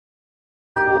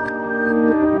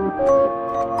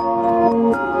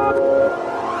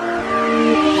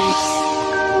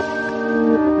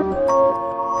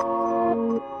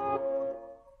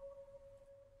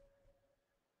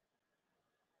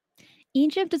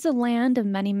Egypt is a land of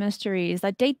many mysteries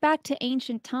that date back to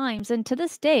ancient times, and to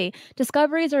this day,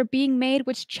 discoveries are being made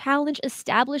which challenge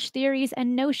established theories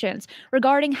and notions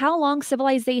regarding how long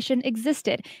civilization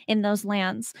existed in those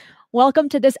lands. Welcome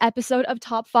to this episode of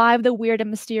Top 5 The Weird and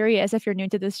Mysterious. If you're new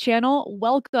to this channel,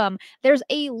 welcome. There's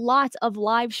a lot of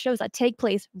live shows that take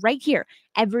place right here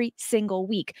every single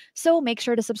week. So make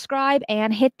sure to subscribe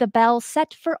and hit the bell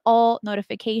set for all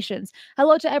notifications.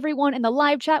 Hello to everyone in the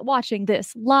live chat watching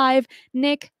this live.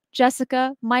 Nick,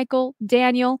 Jessica, Michael,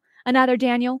 Daniel, another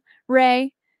Daniel,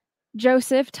 Ray,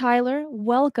 Joseph, Tyler,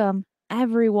 welcome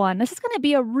everyone. This is going to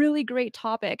be a really great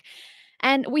topic.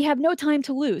 And we have no time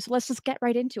to lose. Let's just get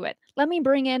right into it. Let me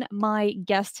bring in my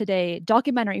guest today,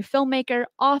 documentary filmmaker,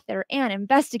 author, and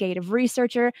investigative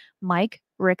researcher, Mike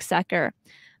Ricksecker.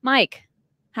 Mike,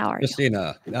 how are you?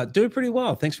 Cristina, doing pretty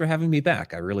well. Thanks for having me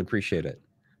back. I really appreciate it.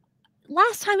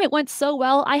 Last time it went so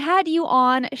well. I had you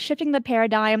on Shifting the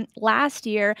Paradigm last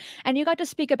year, and you got to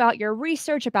speak about your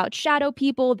research about shadow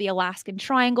people, the Alaskan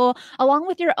Triangle, along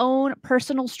with your own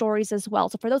personal stories as well.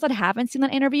 So for those that haven't seen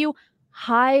that interview,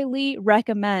 highly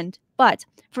recommend. But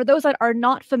for those that are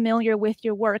not familiar with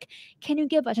your work, can you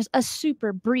give us just a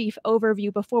super brief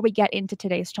overview before we get into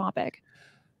today's topic?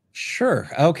 Sure.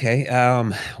 Okay.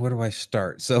 Where do I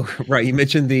start? So, right, you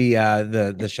mentioned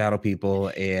the shadow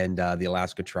people and the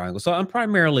Alaska Triangle. So, I'm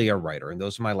primarily a writer, and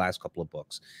those are my last couple of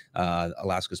books: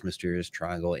 Alaska's Mysterious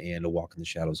Triangle and A Walk in the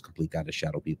Shadows: Complete Guide to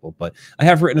Shadow People. But I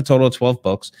have written a total of 12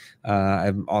 books.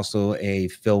 I'm also a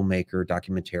filmmaker,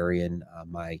 documentarian.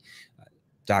 My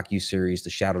docu-series, The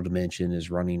Shadow Dimension, is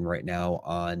running right now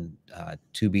on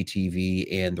Tubi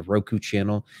TV and the Roku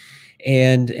channel.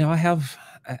 And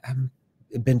I'm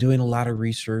been doing a lot of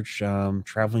research,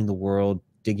 traveling the world,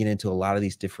 digging into a lot of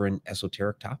these different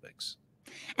esoteric topics.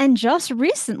 And just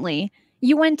recently,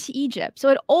 you went to Egypt. So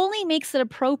it only makes it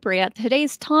appropriate.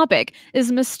 Today's topic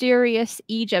is Mysterious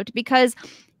Egypt because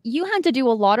you had to do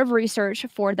a lot of research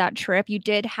for that trip. You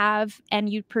did have, and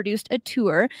you produced a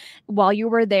tour while you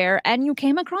were there, and you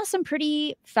came across some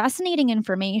pretty fascinating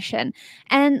information.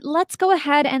 And let's go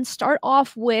ahead and start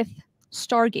off with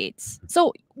Stargates.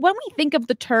 So when we think of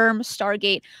the term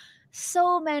Stargate,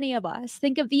 so many of us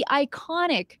think of the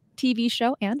iconic TV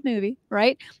show and movie,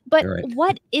 right? But Right.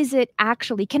 what is it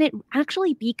actually? Can it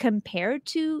actually be compared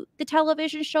to the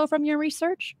television show from your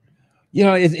research? You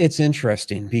know, it's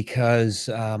interesting because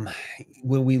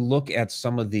when we look at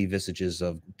some of the visages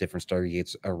of different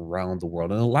stargates around the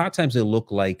world, and a lot of times they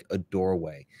look like a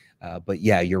doorway. But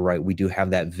yeah, you're right. We do have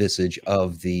that visage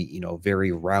of the,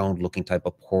 very round looking type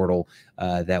of portal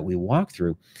that we walk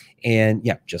through. And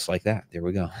yeah, just like that. There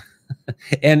we go.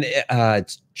 And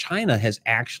China has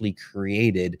actually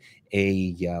created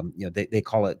a, they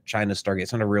call it China Stargate.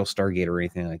 It's not a real Stargate or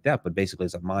anything like that, but basically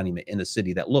it's a monument in a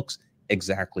city that looks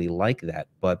exactly like that.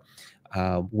 But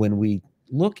when we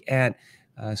look at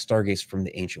stargates from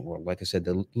the ancient world, like I said,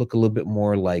 they look a little bit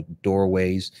more like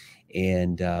doorways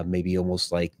and maybe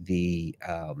almost like the,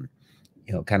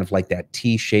 kind of like that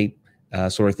T shape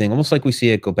sort of thing, almost like we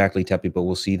see at Göbekli Tepe, but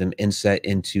we'll see them inset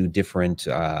into different,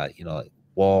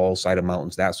 walls, side of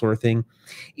mountains, that sort of thing.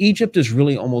 Egypt is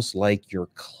really almost like your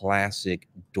classic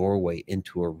doorway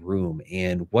into a room.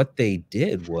 And what they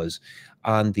did was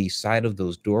on the side of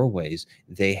those doorways,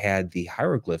 they had the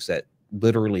hieroglyphs that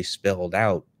literally spelled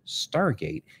out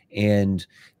Stargate. And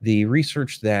the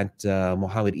research that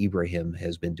Mohammed Ibrahim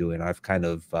has been doing, I've kind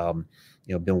of,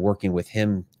 been working with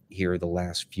him here the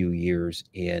last few years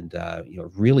and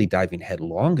really diving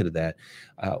headlong into that.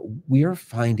 We are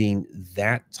finding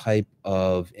that type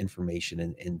of information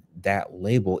and that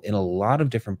label in a lot of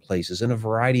different places in a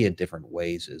variety of different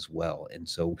ways as well. And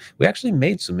so we actually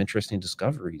made some interesting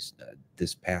discoveries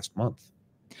this past month.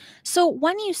 So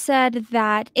when you said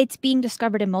that it's being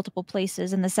discovered in multiple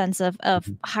places in the sense of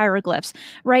hieroglyphs,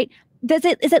 right? Is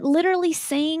it literally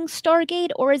saying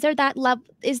Stargate, or is there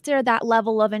that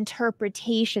level of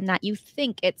interpretation that you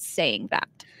think it's saying that?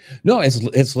 No,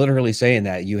 it's literally saying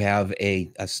that you have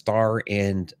a star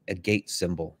and a gate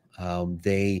symbol.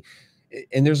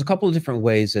 And there's a couple of different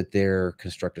ways that they're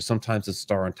constructed. Sometimes it's a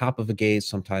star on top of a gate,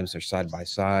 sometimes they're side by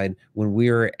side. When we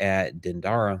were at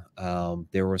Dendara,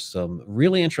 there were some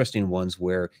really interesting ones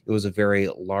where it was a very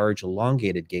large,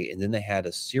 elongated gate, and then they had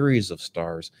a series of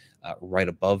stars right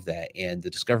above that. And the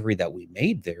discovery that we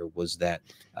made there was that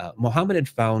Muhammad had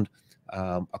found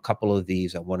a couple of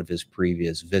these at one of his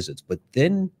previous visits. But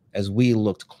then as we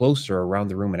looked closer around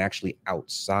the room and actually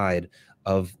outside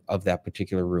of that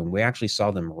particular room. We actually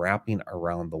saw them wrapping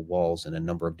around the walls in a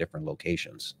number of different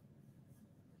locations.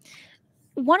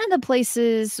 One of the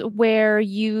places where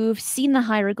you've seen the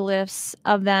hieroglyphs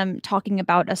of them talking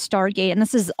about a Stargate, and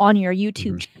this is on your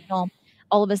YouTube Mhm. channel,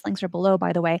 all of his links are below,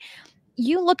 by the way.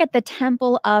 You look at the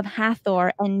Temple of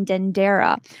Hathor and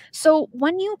Dendera. So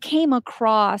when you came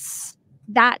across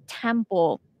that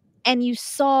temple and you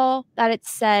saw that it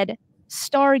said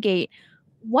Stargate,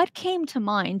 what came to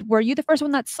mind? Were you the first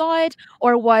one that saw it,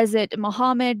 or was it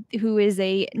Muhammad, who is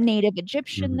a native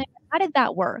Egyptian there? Mhm. How did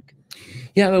that work?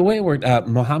 Yeah, the way it worked,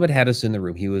 Mohammed had us in the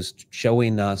room. He was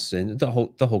showing us and the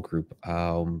whole group.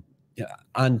 Yeah,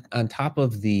 on top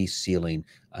of the ceiling,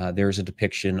 there's a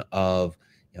depiction of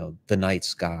the night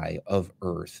sky, of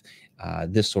Earth,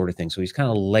 this sort of thing. So he's kind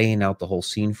of laying out the whole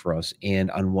scene for us.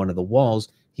 And on one of the walls,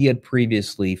 he had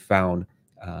previously found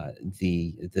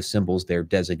the symbols there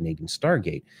designating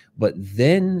Stargate. But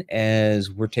then, as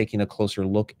we're taking a closer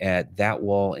look at that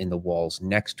wall and the walls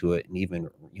next to it, and even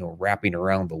wrapping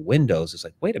around the windows, it's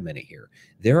like, wait a minute here.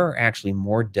 There are actually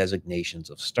more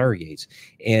designations of Stargates,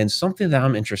 and something that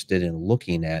I'm interested in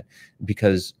looking at,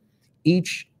 because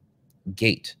each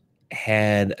gate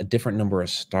had a different number of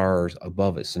stars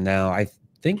above it. So now I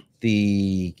think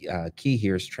the key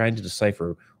here is trying to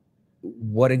decipher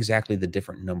what exactly the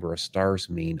different number of stars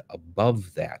mean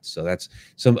above that. So that's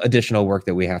some additional work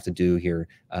that we have to do here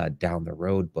down the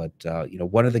road. But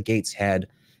one of the gates had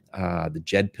the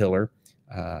Jed pillar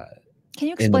uh, Can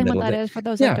you in the explain what middle of that it. is for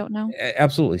those that Yeah, don't know?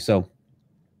 absolutely. So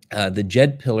the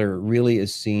Jed pillar really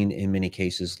is seen in many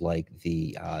cases like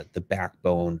the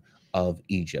backbone of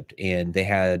Egypt, and they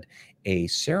had a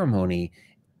ceremony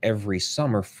every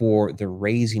summer for the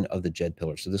raising of the Jed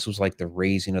pillar. So this was like the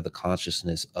raising of the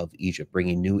consciousness of Egypt,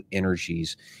 bringing new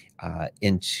energies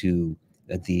into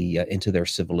their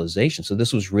civilization. So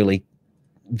this was really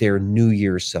their New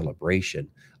Year's celebration.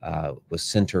 Was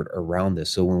centered around this.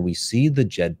 So when we see the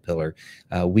Jed pillar,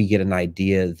 we get an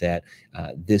idea that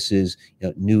this is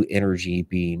new energy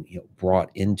being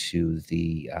brought into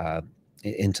the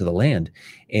land.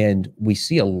 And we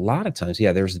see a lot of times,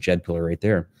 yeah, there's the Jed pillar right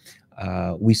there.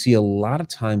 We see a lot of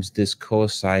times this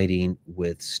coinciding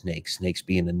with snakes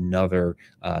being another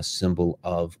symbol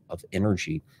of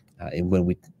energy. And when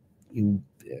we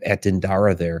at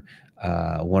Dendara there,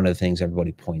 one of the things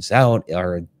everybody points out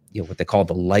are what they call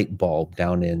the light bulb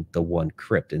down in the one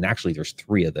crypt, and actually there's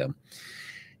three of them,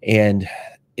 and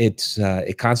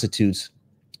it constitutes.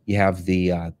 You have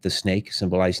the snake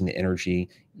symbolizing the energy.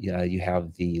 You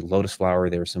have the lotus flower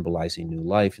there symbolizing new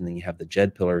life, and then you have the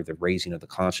Jed pillar, the raising of the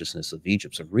consciousness of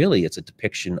Egypt. So really, it's a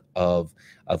depiction of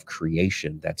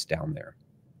creation that's down there.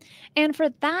 And for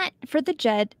the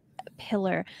Jed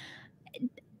pillar,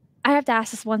 I have to ask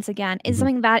this once again. Is Mhm.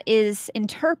 something that is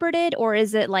interpreted, or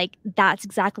is it like that's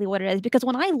exactly what it is? Because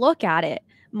when I look at it,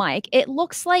 Mike, it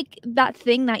looks like that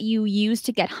thing that you use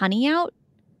to get honey out.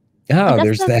 Oh, And that's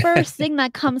there's the that. first thing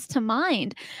that comes to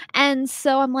mind. And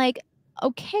so I'm like,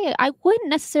 okay, I wouldn't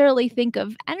necessarily think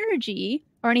of energy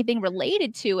or anything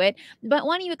related to it, but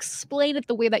when you explain it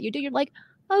the way that you do, you're like,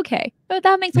 okay, but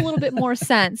that makes a little bit more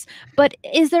sense. But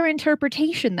is there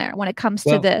interpretation there when it comes to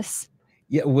Well, this?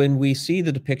 yeah, when we see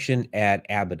the depiction at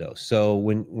Abydos, so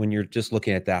when you're just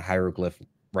looking at that hieroglyph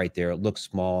right there, it looks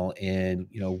small, and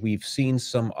we've seen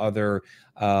some other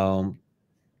um,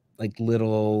 like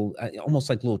little, almost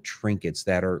like little trinkets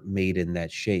that are made in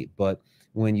that shape. But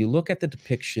when you look at the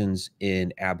depictions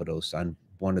in Abydos on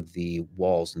one of the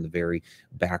walls in the very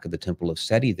back of the Temple of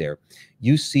Seti, there,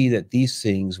 you see that these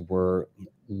things were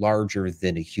larger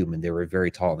than a human. They were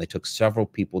very tall, and they took several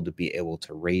people to be able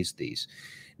to raise these.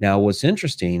 Now, what's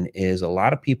interesting is a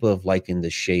lot of people have likened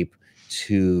the shape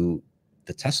to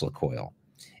the Tesla coil.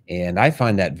 And I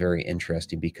find that very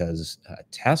interesting because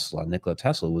Nikola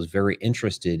Tesla, was very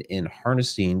interested in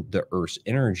harnessing the Earth's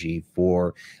energy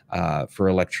for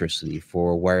electricity,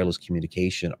 for wireless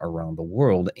communication around the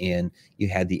world. And you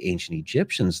had the ancient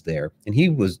Egyptians there, and he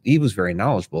was very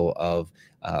knowledgeable of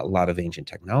a lot of ancient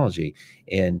technology.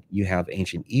 And you have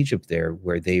ancient Egypt there,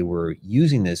 where they were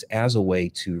using this as a way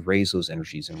to raise those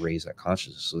energies and raise that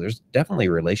consciousness. So there's definitely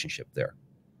a relationship there.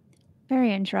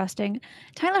 Very interesting.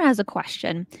 Tyler has a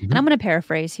question, and I'm Mhm. going to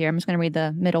paraphrase here. I'm just going to read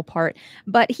the middle part.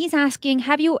 But he's asking,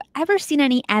 have you ever seen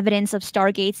any evidence of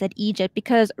stargates at Egypt?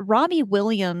 Because Robbie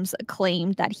Williams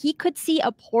claimed that he could see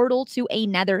a portal to a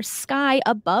nether sky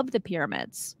above the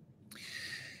pyramids.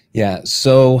 Yeah.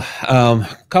 So, a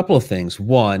couple of things.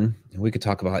 One, we could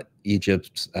talk about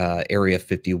Egypt's Area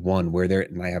 51, where there,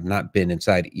 and I have not been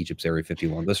inside Egypt's Area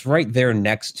 51. That's right there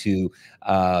next to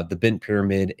the Bent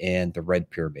Pyramid and the Red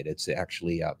Pyramid. It's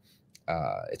actually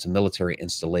it's a military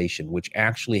installation, which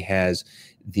actually has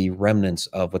the remnants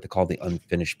of what they call the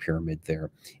unfinished pyramid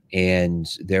there. And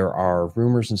there are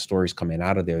rumors and stories coming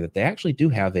out of there that they actually do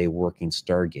have a working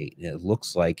Stargate. It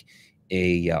looks like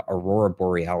a aurora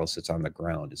borealis that's on the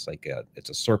ground. It's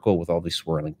a circle with all these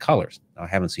swirling colors. Now, I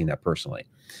haven't seen that personally,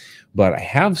 but I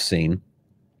have seen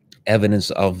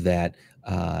evidence of that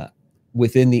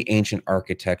within the ancient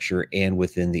architecture and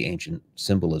within the ancient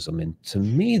symbolism. And to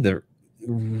me, the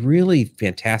really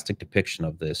fantastic depiction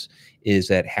of this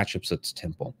is at Hatshepsut's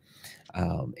temple.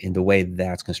 And the way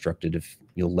that's constructed, if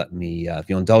you'll let me, if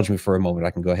you'll indulge me for a moment,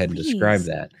 I can go ahead and describe Please.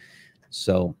 that.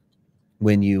 So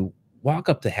when you walk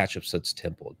up to Hatshepsut's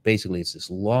temple, basically it's this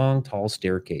long, tall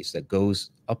staircase that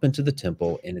goes up into the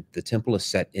temple, and the temple is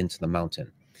set into the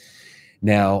mountain.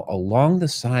 Now, along the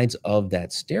sides of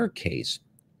that staircase,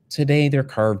 today they're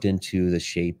carved into the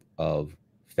shape of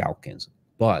falcons,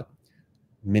 but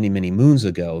many, many moons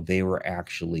ago, they were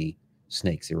actually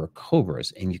snakes. They were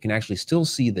cobras, and you can actually still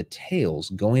see the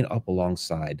tails going up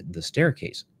alongside the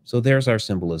staircase. So there's our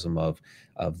symbolism of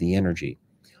the energy.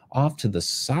 Off to the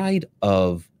side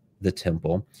of the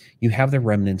temple, you have the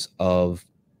remnants of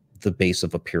the base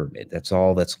of a pyramid. That's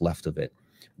all that's left of it.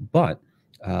 But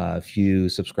if you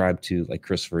subscribe to like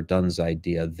Christopher Dunn's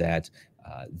idea that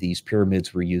these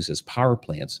pyramids were used as power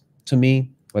plants, to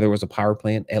me, whether it was a power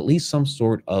plant, at least some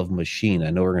sort of machine. I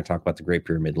know we're going to talk about the Great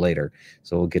Pyramid later,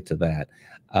 so we'll get to that.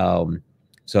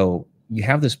 So you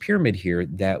have this pyramid here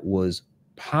that was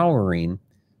powering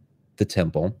the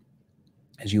temple.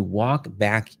 As you walk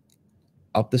back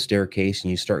up the staircase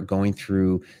and you start going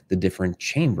through the different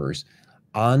chambers,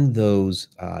 on those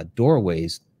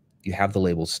doorways, you have the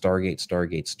label Stargate,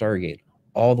 Stargate, Stargate,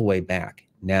 all the way back.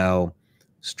 Now,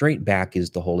 straight back is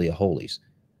the Holy of Holies.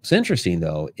 What's interesting,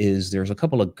 though, is there's a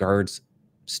couple of guards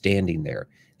standing there.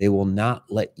 They will not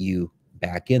let you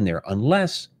back in there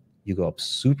unless you go up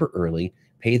super early,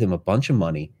 pay them a bunch of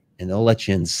money, and they'll let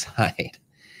you inside.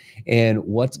 And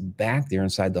what's back there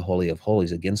inside the Holy of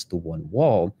Holies against the one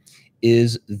wall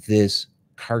is this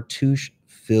cartouche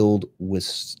filled with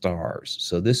stars.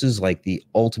 So this is like the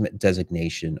ultimate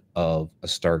designation of a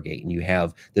Stargate. And you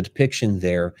have the depiction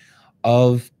there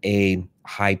of a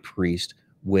high priest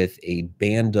with a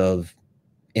band of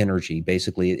energy.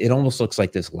 Basically, it almost looks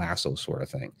like this lasso sort of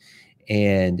thing.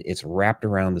 And it's wrapped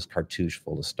around this cartouche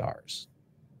full of stars.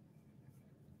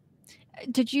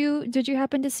 Did you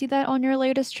happen to see that on your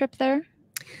latest trip there?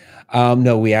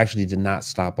 No, we actually did not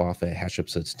stop off at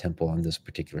Hatshepsut's temple on this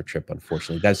particular trip,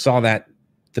 unfortunately. I saw that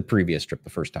the previous trip, the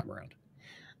first time around.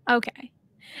 Okay.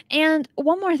 And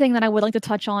one more thing that I would like to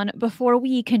touch on before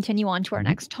we continue on to our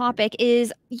next topic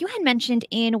is you had mentioned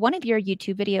in one of your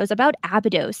YouTube videos about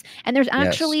Abydos, and there's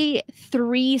actually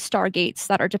 3 Stargates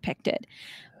that are depicted.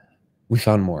 We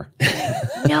found more.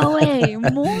 No way,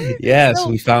 more? Yes,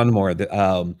 we found more.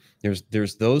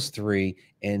 There's those 3,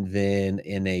 and then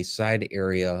in a side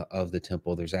area of the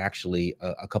temple, there's actually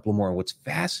a couple more. What's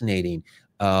fascinating,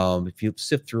 if you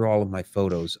sift through all of my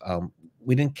photos,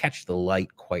 we didn't catch the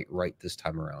light quite right this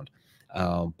time around.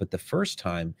 But the first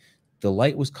time, the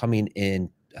light was coming in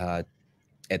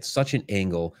at such an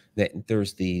angle that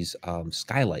there's these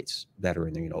skylights that are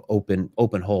in there,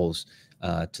 open holes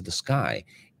to the sky.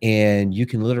 And you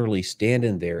can literally stand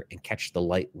in there and catch the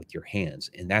light with your hands.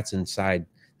 And that's inside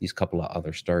these couple of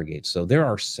other Stargates. So there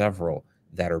are several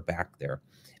that are back there.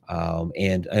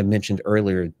 And I mentioned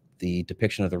earlier the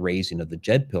depiction of the raising of the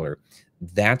Jed pillar.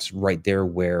 That's right there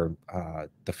where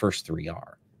the first 3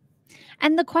 are.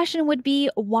 And the question would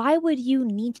be, why would you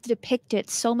need to depict it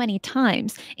so many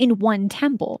times in one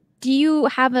temple? Do you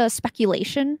have a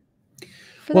speculation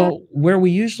for that? Where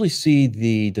we usually see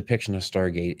the depiction of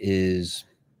Stargate is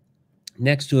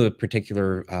next to a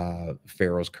particular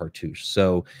pharaoh's cartouche.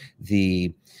 So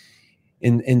in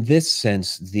this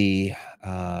sense, the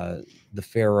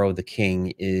pharaoh, the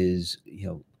king, is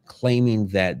claiming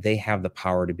that they have the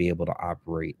power to be able to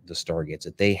operate the Stargates,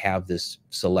 that they have this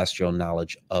celestial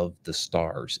knowledge of the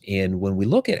stars. And when we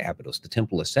look at Abydos, the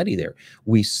temple of Seti there,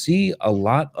 we see a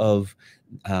lot of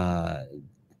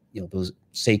those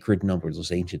sacred numbers,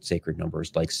 those ancient sacred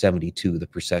numbers like 72, the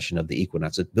precession of the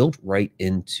equinox. It's built right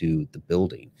into the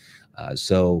building.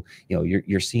 So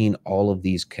you're seeing all of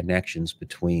these connections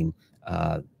between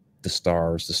the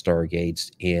stars, the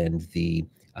Stargates, and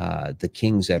the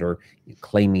kings that are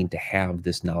claiming to have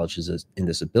this knowledge and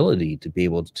this ability to be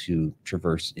able to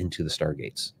traverse into the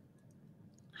Stargates.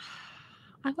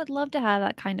 I would love to have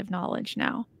that kind of knowledge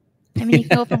now. I mean, you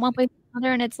can go from one place to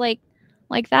another, and it's like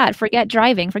that. Forget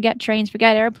driving, forget trains,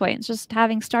 forget airplanes, just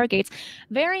having Stargates.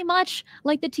 Very much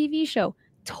like the TV show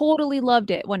totally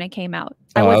loved it when it came out.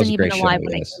 I Oh, that was wasn't a even great show. alive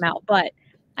when it Yes. came out, but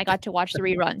I got to watch the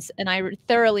reruns and I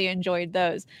thoroughly enjoyed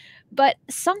those. But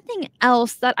something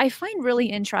else that I find really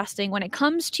interesting when it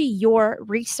comes to your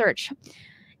research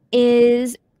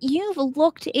is you've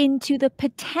looked into the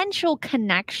potential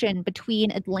connection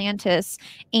between Atlantis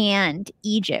and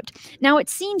Egypt. Now, it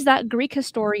seems that Greek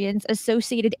historians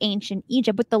associated ancient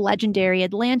Egypt with the legendary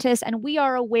Atlantis, and we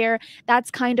are aware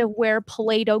that's kind of where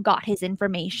Plato got his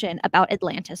information about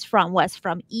Atlantis from, was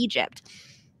from Egypt.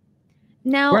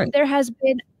 Now, Right. there has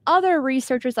been other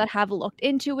researchers that have looked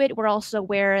into it. We're also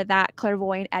aware that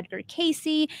clairvoyant Edgar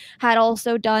Casey had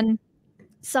also done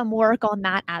some work on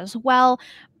that as well.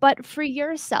 But for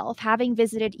yourself, having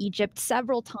visited Egypt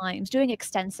several times, doing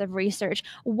extensive research,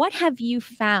 what have you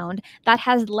found that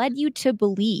has led you to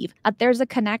believe that there's a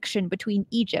connection between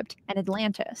Egypt and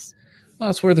Atlantis? Well,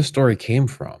 that's where the story came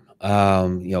from.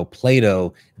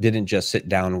 Plato didn't just sit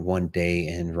down one day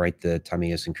and write the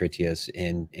Timaeus and Critias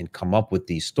and come up with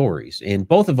these stories. And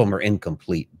both of them are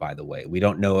incomplete, by the way. We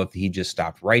don't know if he just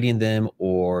stopped writing them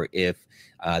or if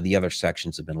the other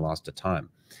sections have been lost to time.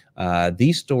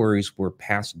 These stories were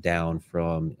passed down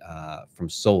from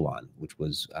Solon, which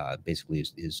was basically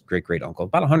his great great uncle.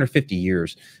 About 150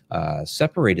 years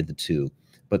separated the two,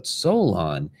 but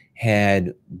Solon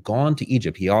had gone to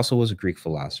Egypt. He also was a Greek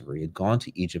philosopher. He had gone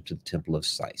to Egypt to the Temple of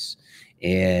Sais,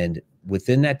 and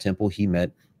within that temple, he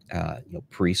met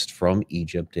priests from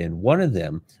Egypt, and one of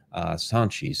them,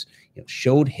 Sanchis,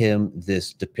 showed him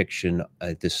this depiction,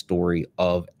 this story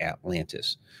of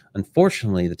Atlantis.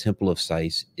 Unfortunately, the Temple of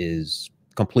Sais is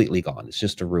completely gone. It's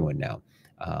just a ruin now.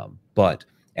 But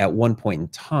at one point in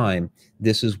time,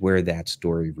 this is where that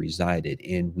story resided,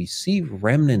 and we see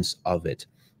remnants of it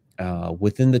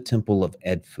within the temple of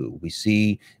Edfu. We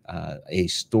see a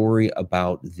story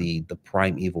about the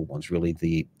primeval ones, really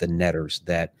the netters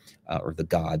that or the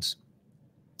gods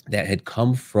that had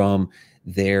come from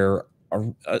their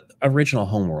original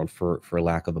homeworld, for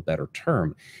lack of a better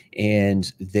term,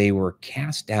 and they were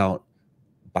cast out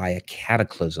by a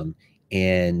cataclysm,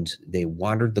 and they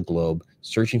wandered the globe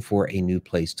searching for a new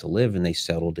place to live, and they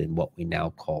settled in what we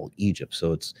now call Egypt.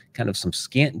 So it's kind of some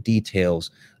scant details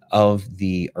of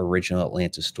the original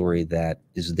Atlantis story that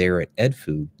is there at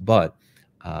Edfu, but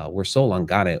where Solon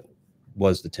got it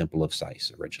was the Temple of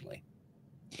Sais originally.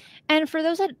 And for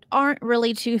those that aren't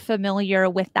really too familiar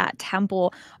with that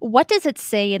temple, what does it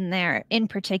say in there in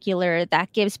particular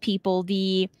that gives people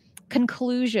the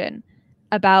conclusion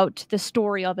about the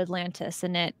story of Atlantis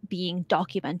and it being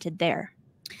documented there?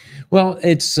 Well,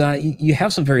 it's you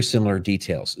have some very similar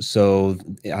details. So,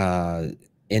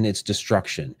 in its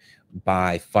destruction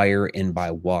by fire and by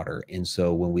water, and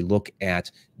so when we look at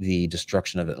the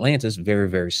destruction of Atlantis, very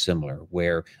very similar,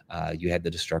 where you had the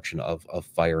destruction of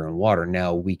fire and water.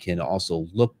 Now we can also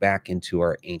look back into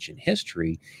our ancient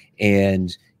history,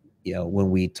 and when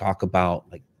we talk about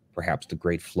like perhaps the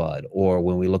Great Flood, or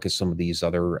when we look at some of these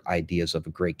other ideas of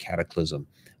a great cataclysm.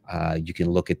 You can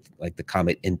look at like the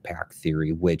comet impact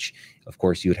theory, which, of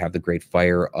course, you would have the great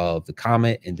fire of the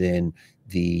comet and then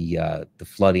the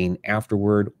flooding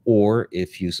afterward. Or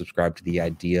if you subscribe to the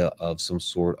idea of some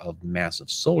sort of massive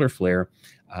solar flare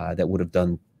that would have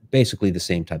done basically the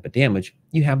same type of damage,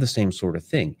 you have the same sort of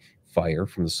thing: fire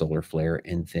from the solar flare,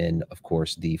 and then, of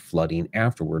course, the flooding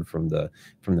afterward from the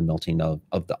melting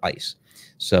of the ice.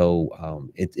 So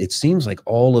it seems like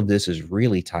all of this is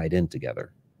really tied in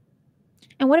together.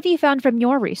 And what have you found from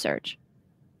your research?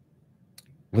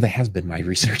 Well, that has been my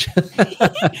research.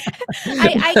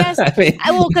 I guess I mean,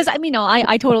 well, because I mean, no,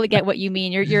 I totally get what you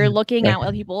mean. You're looking at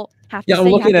what people have to yeah, I'm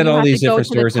say. looking at You all have to these go different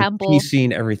to the stories and temple,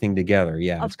 piecing everything together.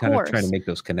 Yeah, it's of kind of trying to course. make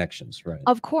those connections, right?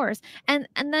 Of course. And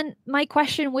then my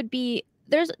question would be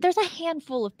there's a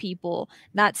handful of people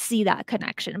that see that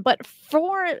connection, but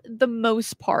for the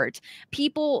most part,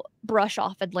 people brush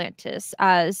off Atlantis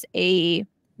as a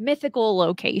mythical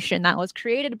location that was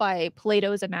created by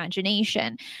Plato's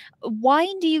imagination. Why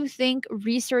do you think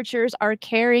researchers are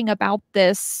caring about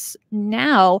this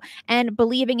now and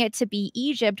believing it to be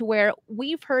Egypt, where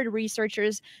we've heard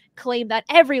researchers claim that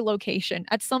every location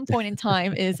at some point in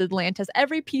time is Atlantis,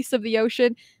 every piece of the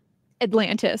ocean,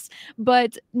 Atlantis.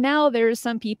 But now there's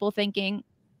some people thinking,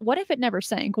 what if it never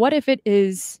sank? What if it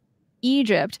is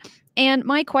Egypt? And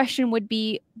my question would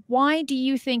be, why do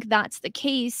you think that's the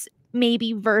case?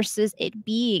 Maybe versus it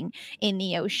being in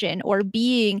the ocean or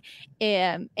being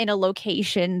in a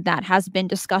location that has been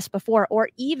discussed before, or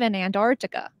even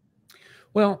Antarctica.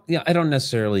 Well, yeah, I don't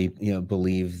necessarily,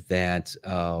 believe that,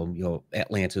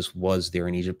 Atlantis was there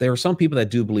in Egypt. There are some people that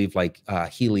do believe, like,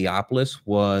 Heliopolis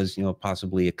was,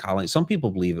 possibly a colony. Some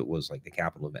people believe it was like the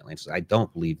capital of Atlantis. I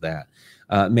don't believe that.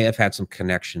 It may have had some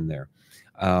connection there.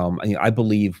 I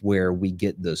believe where we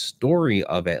get the story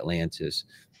of Atlantis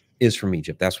is from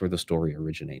Egypt. That's where the story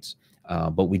originates.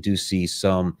 But we do see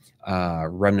some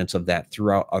remnants of that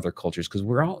throughout other cultures because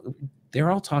they're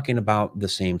all talking about the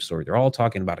same story. They're all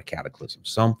talking about a cataclysm.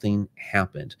 Something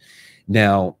happened.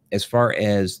 Now, as far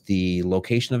as the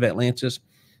location of Atlantis,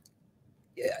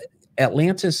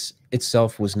 Atlantis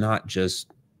itself was not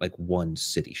just like one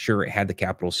city. Sure, it had the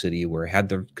capital city where it had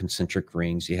the concentric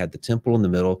rings. You had the temple in the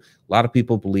middle. A lot of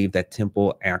people believe that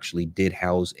temple actually did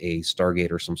house a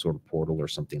Stargate or some sort of portal or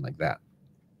something like that.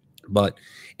 But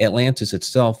Atlantis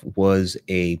itself was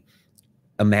a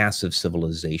massive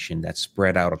civilization that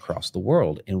spread out across the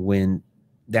world. And when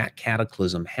that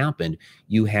cataclysm happened,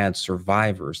 you had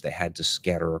survivors that had to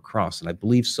scatter across. And I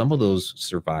believe some of those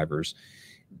survivors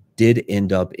did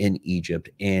end up in Egypt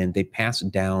and they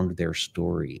passed down their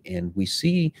story. And we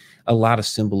see a lot of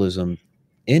symbolism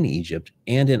in Egypt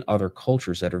and in other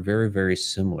cultures that are very, very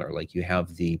similar. Like you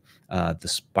have the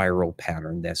spiral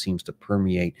pattern that seems to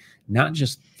permeate not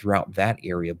just throughout that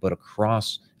area, but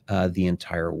across the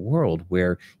entire world,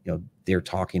 where they're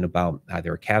talking about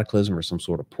either a cataclysm or some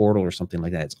sort of portal or something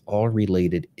like that. It's all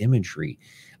related imagery.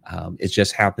 It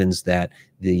just happens that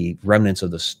the remnants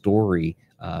of the story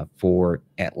for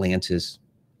Atlantis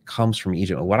comes from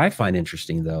Egypt. What I find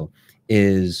interesting, though,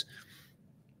 is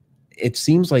it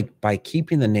seems like by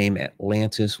keeping the name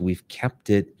Atlantis, we've kept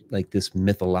it like this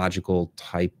mythological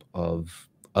type of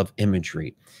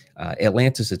imagery.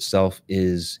 Atlantis itself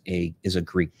is a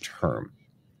Greek term.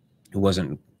 It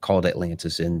wasn't called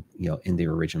Atlantis in the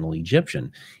original Egyptian,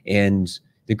 and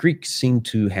the Greeks seem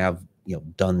to have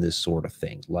done this sort of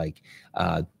thing, like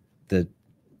the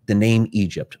name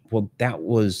Egypt. Well, that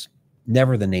was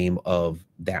never the name of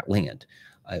that land.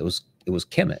 It was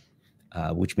Kemet,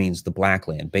 which means the black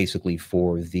land, basically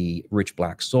for the rich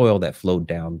black soil that flowed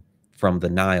down from the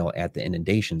Nile at the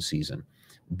inundation season.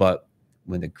 But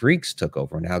when the Greeks took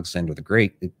over and Alexander the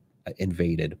Great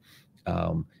invaded,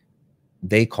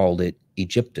 they called it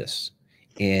Egyptus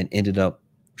and ended up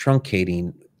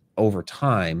truncating over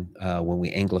time. When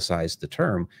we anglicized the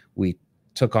term, we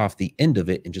took off the end of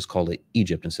it and just called it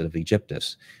Egypt instead of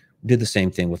Egyptus. We did the same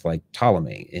thing with like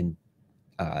Ptolemy in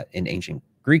ancient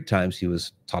Greek times. He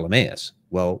was Ptolemaeus.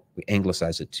 Well, we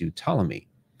anglicized it to Ptolemy.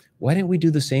 Why didn't we do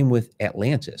the same with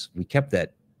Atlantis? We kept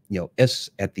that S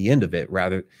at the end of it.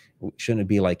 Rather, shouldn't it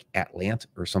be like Atlant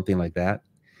or something like that?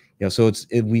 So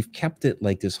we've kept it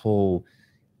like this whole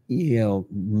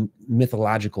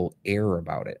mythological air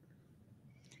about it.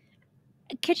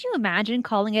 Could you imagine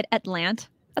calling it Atlant?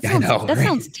 I know, that right?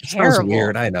 sounds It sounds terrible.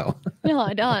 weird. I know. No,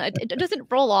 I don't. It doesn't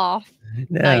roll off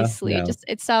nicely. No.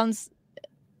 It sounds.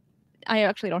 I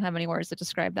actually don't have any words to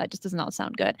describe that. It just does not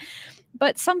sound good.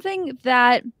 But something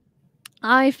that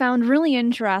I found really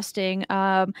interesting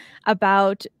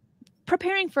about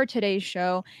preparing for today's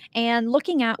show and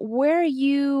looking at where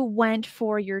you went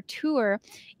for your tour,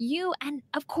 and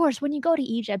of course, when you go to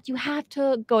Egypt, you have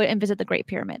to go and visit the Great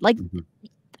Pyramid. Like,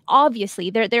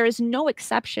 obviously, there is no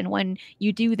exception when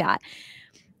you do that.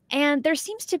 And there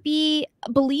seems to be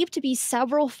believed to be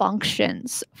several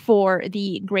functions for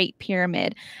the Great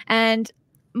Pyramid. And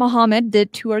Mohammed, the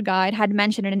tour guide, had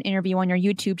mentioned in an interview on your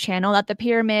YouTube channel that the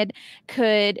pyramid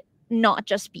could not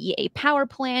just be a power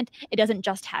plant. It doesn't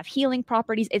just have healing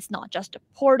properties. It's not just a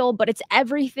portal, but it's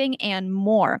everything and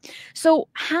more. So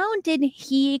how did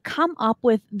he come up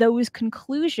with those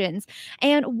conclusions?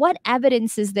 And what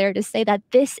evidence is there to say that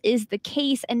this is the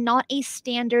case and not a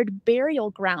standard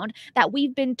burial ground that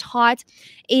we've been taught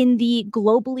in the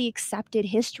globally accepted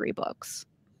history books?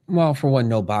 Well, for one,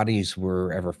 no bodies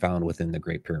were ever found within the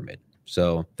Great Pyramid.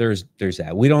 So there's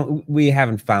that. We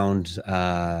haven't found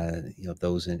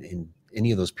those in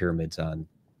any of those pyramids. On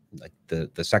like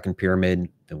the second pyramid,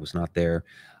 that was not there.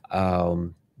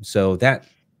 So that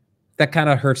kind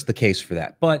of hurts the case for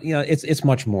that. But it's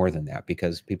much more than that,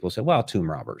 because people say, well, tomb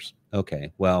robbers.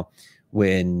 Okay, well,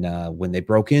 when they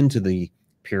broke into the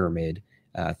pyramid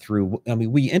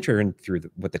we enter in through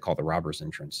what they call the robbers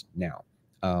entrance now.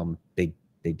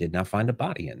 They did not find a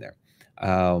body in there.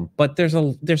 But there's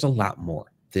a lot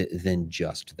more than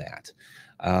just that.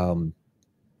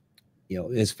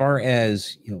 As far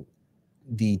as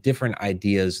the different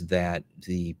ideas that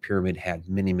the pyramid had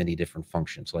many, many different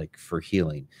functions, like for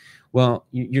healing. Well,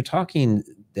 you're talking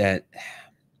that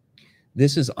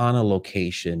This is on a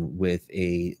location with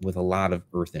a lot of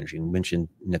earth energy. We mentioned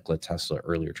Nikola Tesla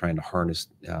earlier, trying to harness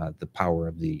the power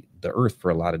of the earth for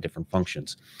a lot of different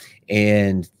functions.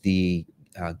 And the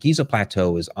Giza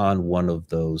Plateau is on one of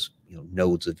those, you know,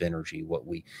 nodes of energy. What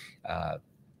we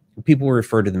people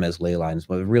refer to them as ley lines,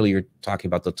 but really you're talking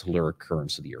about the telluric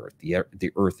currents of the earth,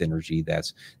 the earth energy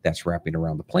that's wrapping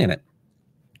around the planet,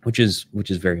 which is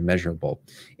very measurable.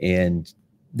 And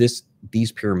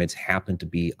these pyramids happen to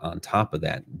be on top of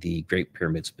that. The Great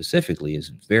Pyramid specifically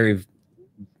is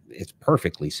it's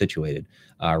perfectly situated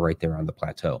right there on the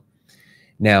plateau.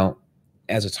 Now,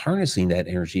 as it's harnessing that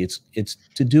energy, it's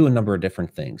to do a number of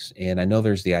different things. And I know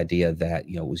there's the idea that,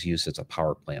 you know, it was used as a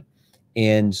power plant,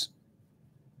 and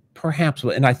perhaps,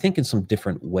 and I think in some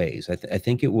different ways. I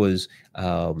think it was,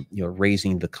 you know,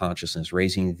 raising the consciousness,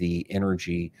 raising the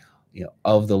energy, you know,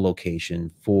 of the location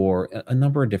for a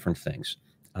number of different things.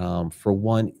 For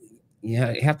one, you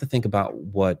have to think about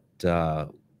what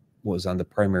was on the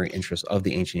primary interest of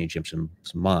the ancient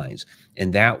Egyptians' minds,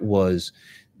 and that was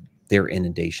their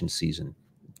inundation season,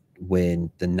 when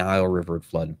the Nile River would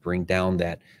flood, bring down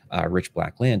that rich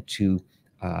black land to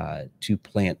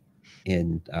plant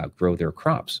and grow their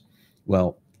crops.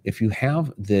 Well, if you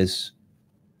have this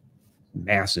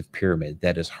massive pyramid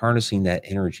that is harnessing that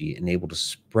energy and able to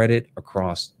spread it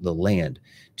across the land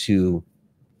to,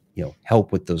 you know,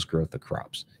 help with those growth of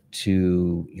crops,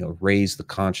 to, you know, raise the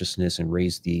consciousness and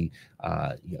raise the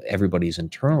you know, everybody's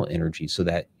internal energy, so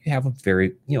that you have a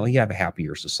very, you know, you have a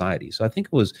happier society. So I think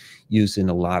it was used in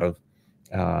a lot of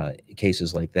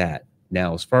cases like that.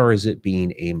 Now, as far as it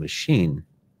being a machine,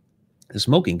 the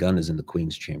smoking gun is in the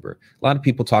Queen's chamber. A lot of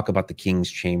people talk about the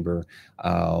King's chamber.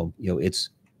 You know, it's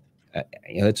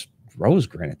rose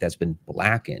granite that's been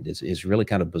blackened. It's really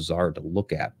kind of bizarre to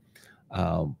look at.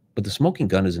 But the smoking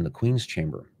gun is in the Queen's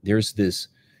chamber. There's this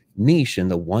niche in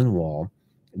the one wall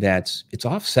it's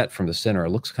offset from the center.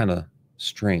 It looks kind of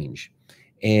strange,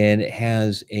 and it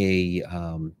has a you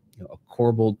know, a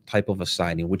corbelled type of a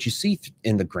siding, which you see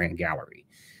in the Grand Gallery.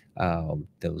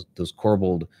 Those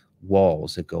corbelled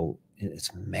walls that go.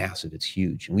 It's massive. It's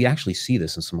huge, and we actually see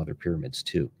this in some other pyramids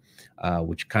too,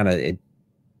 which kind of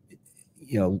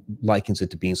you know, likens it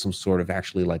to being some sort of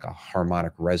actually like a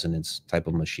harmonic resonance type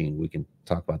of machine. We can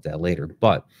talk about that later.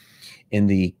 But in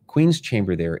the Queen's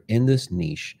chamber there, in this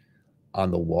niche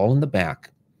on the wall in the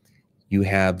back, you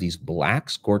have these black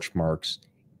scorch marks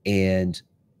and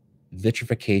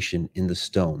vitrification in the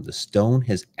stone. The stone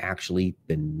has actually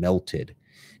been melted.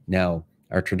 Now,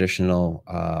 our traditional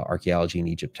archaeology and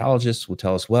Egyptologists will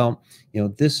tell us, well, you know,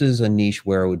 this is a niche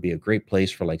where it would be a great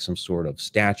place for like some sort of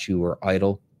statue or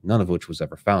idol, none of which was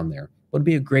ever found there. Would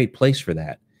be a great place for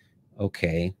that.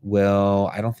 Okay, well,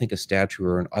 I don't think a statue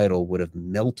or an idol would have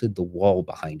melted the wall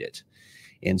behind it.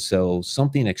 And so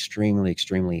something extremely,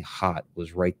 extremely hot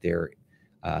was right there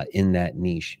in that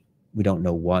niche. We don't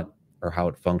know what or how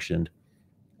it functioned.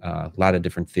 A lot of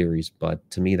different theories, but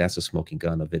to me, that's a smoking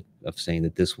gun of saying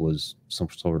that this was some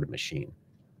sort of machine.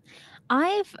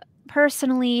 I've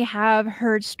personally have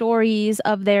heard stories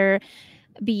of there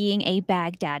being a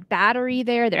Baghdad battery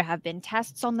there. There have been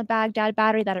tests on the Baghdad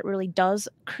battery that it really does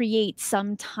create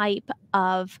some type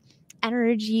of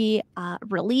energy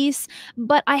release,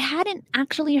 but I hadn't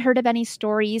actually heard of any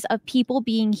stories of people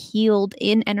being healed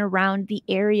in and around the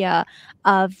area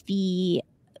of the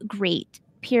Great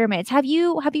Pyramids. Have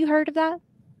you heard of that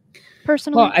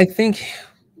personally? Well, I think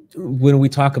when we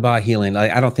talk about healing,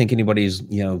 I don't think anybody's,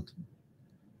 you know,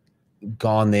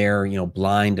 gone there, you know,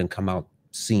 blind and come out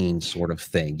seeing sort of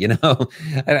thing, you know.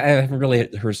 I haven't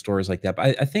really heard stories like that,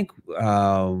 but I think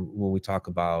when we talk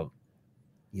about,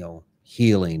 you know,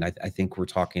 healing, I think we're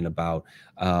talking about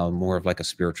more of like a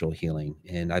spiritual healing.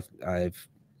 And I've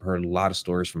heard a lot of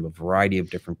stories from a variety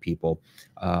of different people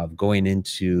going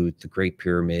into the Great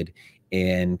Pyramid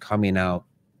and coming out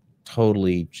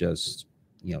totally just,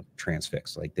 you know,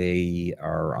 transfixed. Like they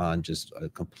are on just a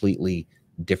completely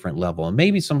different level. And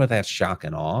maybe some of that's shock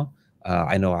and awe.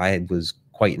 I know I was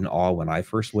quite in awe when I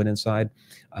first went inside.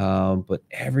 But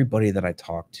everybody that I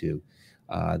talked to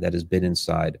that has been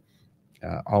inside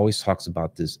always talks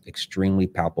about this extremely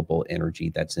palpable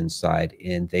energy that's inside.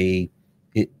 And they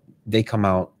come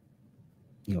out,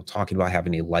 you know, talking about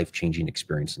having a life-changing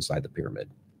experience inside the pyramid.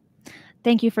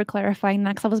 Thank you for clarifying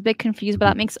that, because I was a bit confused, but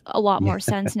that makes a lot more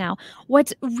sense now.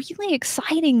 What's really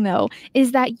exciting, though,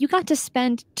 is that you got to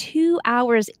spend 2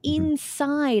 hours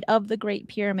inside of the Great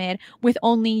Pyramid with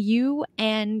only you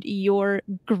and your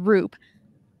group.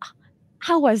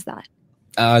 How was that?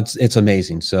 It's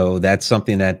amazing. So that's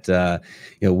something that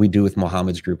you know, we do with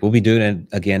Mohammed's group. We'll be doing it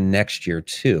again next year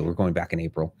too. We're going back in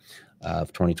April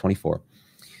of 2024.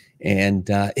 And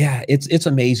yeah, it's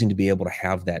amazing to be able to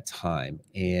have that time.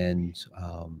 And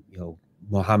you know,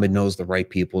 Mohammed knows the right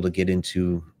people to get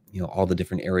into, you know, all the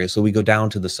different areas. So we go down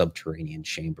to the subterranean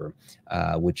chamber,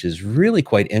 which is really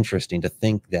quite interesting to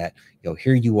think that, you know,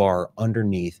 here you are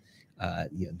underneath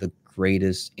you know, the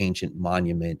greatest ancient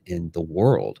monument in the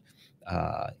world,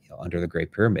 you know, under the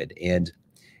Great Pyramid. And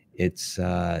it's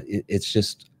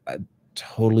just a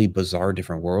totally bizarre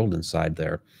different world inside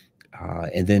there.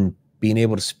 And then being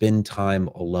able to spend time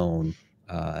alone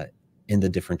uh, in the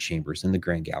different chambers, in the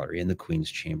Grand Gallery, in the Queen's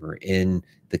Chamber, in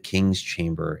the King's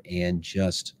Chamber, and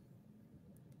just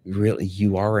really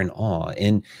you are in awe.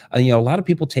 And you know, a lot of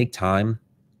people take time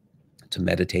to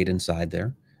meditate inside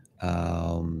there.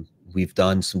 We've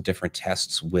done some different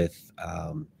tests with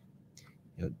you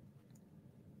know,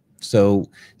 so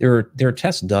there are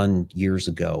tests done years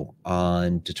ago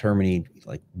on determining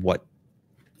like what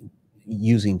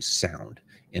using sound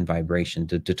and vibration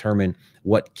to determine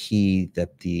what key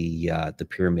that the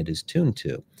pyramid is tuned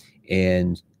to,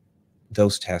 and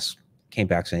those tests came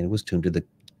back saying it was tuned to the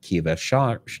key of F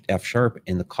sharp,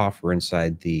 and the coffer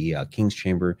inside the King's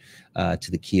Chamber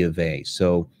to the key of A.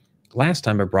 So last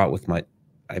time I brought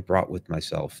with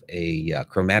myself a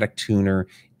chromatic tuner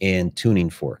and tuning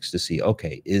forks to see,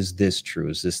 okay, is this true?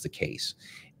 Is this the case?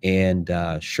 And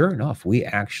sure enough, we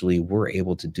actually were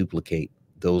able to duplicate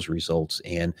those results.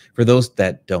 And for those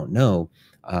that don't know,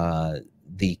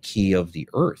 the key of the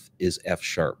earth is F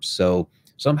sharp. So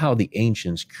somehow the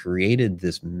ancients created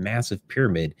this massive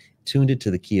pyramid, tuned it to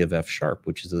the key of F sharp,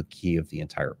 which is the key of the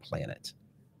entire planet.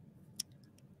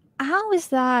 How is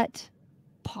that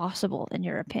possible, in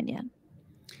your opinion?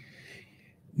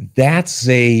 That's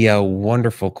a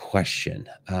wonderful question.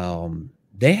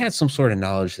 They had some sort of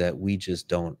knowledge that we just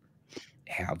don't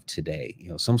have today. You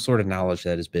know, some sort of knowledge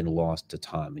that has been lost to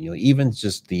time. You know, even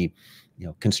just the, you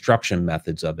know, construction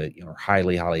methods of it, you know, are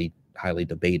highly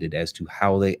debated as to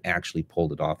how they actually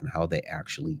pulled it off and how they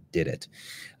actually did it.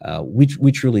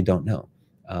 We truly don't know.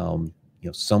 You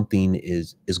know, something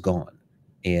is gone,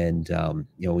 and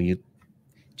you know, when you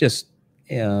just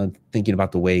thinking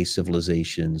about the way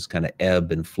civilizations kind of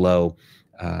ebb and flow.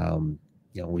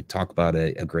 You know, we talk about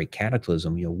a great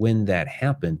cataclysm. You know, when that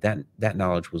happened, that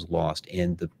knowledge was lost,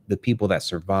 and the people that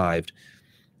survived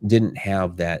didn't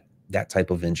have that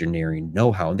type of engineering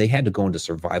know-how, and they had to go into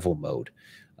survival mode.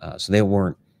 So they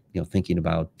weren't, you know, thinking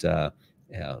about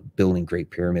building great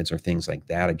pyramids or things like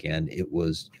that again. It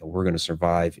was, you know, we're going to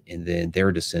survive, and then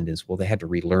their descendants, well, they had to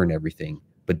relearn everything,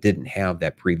 but didn't have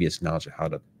that previous knowledge of how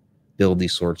to build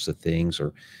these sorts of things,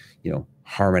 or, you know,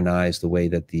 harmonize the way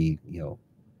that the, you know,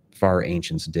 far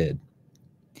ancients did.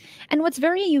 And what's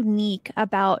very unique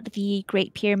about the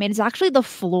Great Pyramid is actually the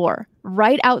floor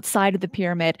right outside of the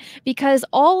pyramid, because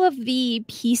all of the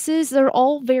pieces, they're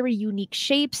all very unique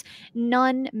shapes.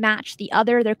 None match the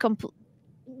other. They're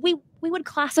we would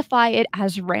classify it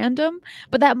as random,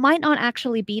 but that might not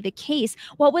actually be the case.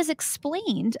 What was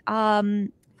explained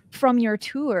from your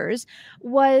tours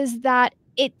was that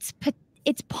it's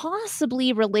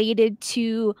possibly related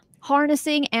to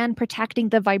harnessing and protecting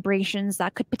the vibrations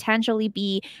that could potentially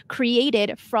be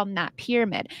created from that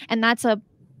pyramid. And that's a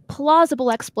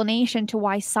plausible explanation to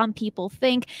why some people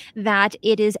think that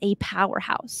it is a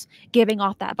powerhouse giving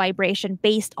off that vibration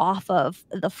based off of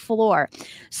the floor.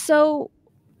 So,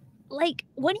 like,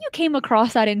 when you came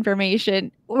across that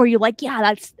information, were you like, yeah,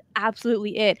 that's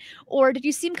absolutely it? Or did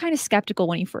you seem kind of skeptical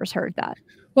when you first heard that?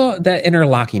 Well, that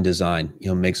interlocking design, you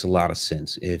know, makes a lot of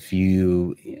sense. If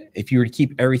you were to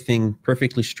keep everything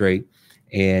perfectly straight,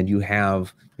 and you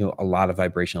have, you know, a lot of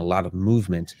vibration, a lot of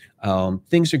movement,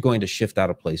 things are going to shift out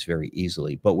of place very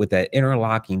easily. But with that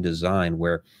interlocking design,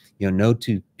 where, you know, no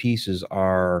two pieces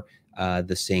are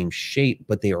the same shape,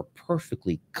 but they are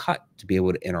perfectly cut to be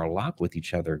able to interlock with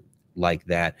each other like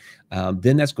that,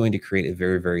 then that's going to create a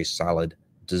very, very solid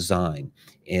design.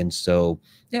 And so,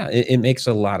 yeah, it makes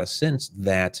a lot of sense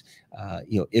that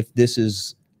you know, if this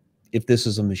is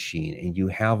a machine and you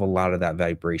have a lot of that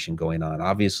vibration going on,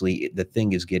 obviously the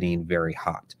thing is getting very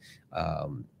hot.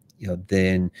 You know,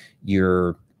 then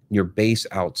your base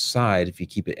outside, if you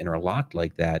keep it interlocked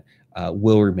like that,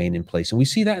 will remain in place. And we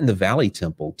see that in the Valley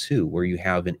Temple too, where you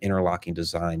have an interlocking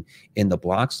design in the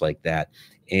blocks like that.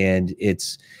 And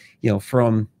it's, you know,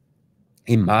 from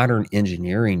a modern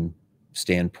engineering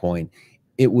standpoint,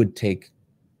 it would take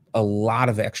a lot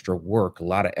of extra work, a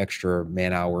lot of extra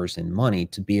man hours and money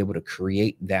to be able to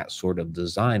create that sort of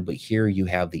design. But here you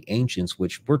have the ancients,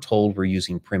 which we're told were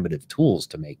using primitive tools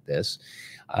to make this,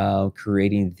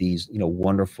 creating these, you know,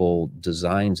 wonderful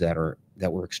designs that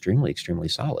were extremely, extremely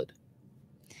solid.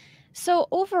 So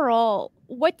overall,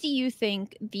 what do you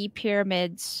think the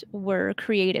pyramids were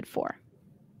created for?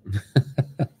 Putting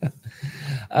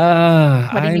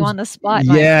I'm you on the spot,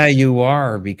 Mike. yeah, you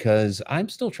are, because I'm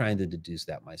still trying to deduce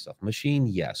that myself. Machine,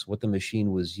 yes. What the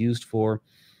machine was used for,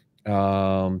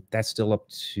 that's still up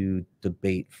to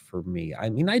debate for me. I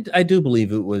mean, I do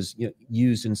believe it was,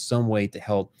 used in some way to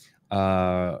help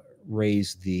uh,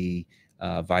 raise the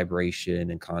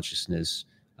vibration and consciousness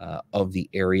of the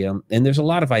area. And there's a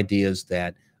lot of ideas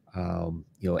that,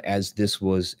 as this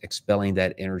was expelling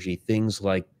that energy, things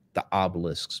like the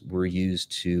obelisks were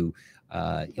used to,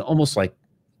 almost like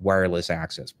wireless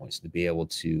access points to be able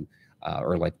to,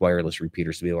 or like wireless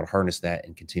repeaters to be able to harness that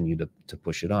and continue to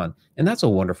push it on. And that's a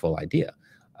wonderful idea.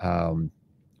 Um,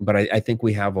 but I think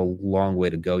we have a long way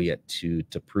to go yet to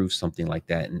prove something like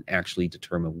that and actually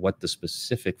determine what the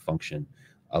specific function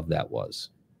of that was.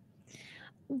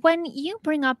 When you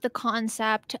bring up the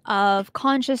concept of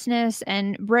consciousness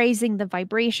and raising the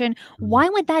vibration, Mhm. why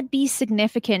would that be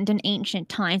significant in ancient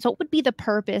times? What would be the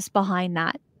purpose behind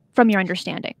that from your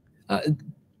understanding? Uh,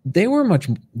 they were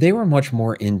much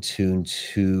more in tune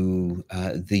to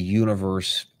the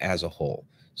universe as a whole.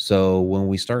 So when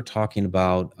we start talking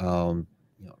about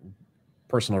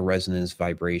personal resonance,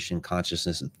 vibration,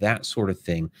 consciousness, that sort of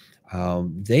thing.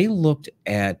 They looked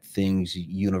at things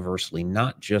universally,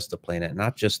 not just the planet,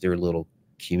 not just their little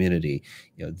community.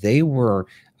 They were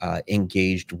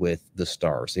engaged with the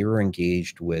stars. They were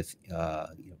engaged with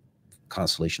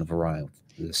constellation of Orion,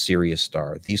 the Sirius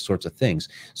star, these sorts of things.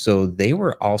 So they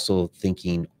were also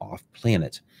thinking off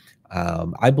planet.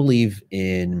 I believe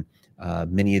in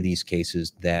many of these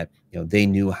cases that they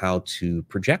knew how to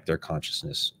project their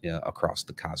consciousness across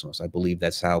the cosmos. I believe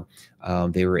that's how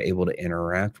they were able to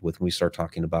interact with. When we start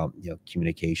talking about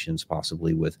communications,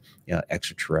 possibly with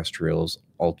extraterrestrials,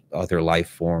 other life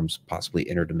forms, possibly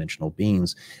interdimensional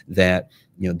beings, that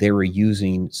they were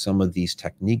using some of these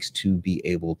techniques to be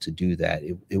able to do that.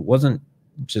 It wasn't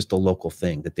just a local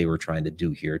thing that they were trying to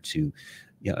do here to,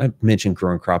 I mentioned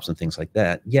growing crops and things like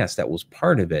that. Yes, that was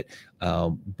part of it,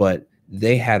 but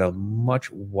they had a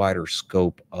much wider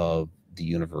scope of the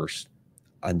universe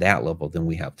on that level than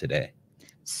we have today.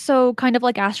 So, kind of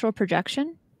like astral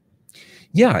projection?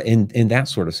 Yeah, in that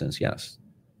sort of sense, yes.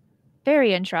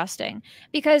 Very interesting.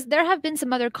 Because there have been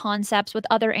some other concepts with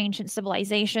other ancient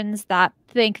civilizations that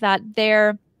think that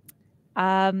their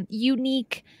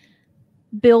unique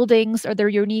buildings or their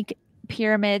unique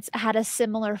pyramids had a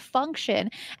similar function.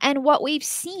 And what we've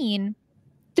seen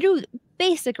through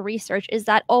basic research is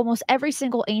that almost every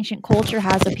single ancient culture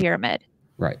has a pyramid.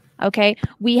 Right. Okay.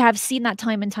 We have seen that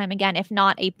time and time again. If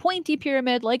not a pointy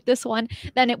pyramid like this one,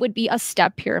 then it would be a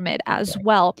step pyramid as Right.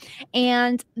 well.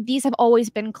 And these have always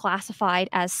been classified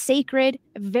as sacred,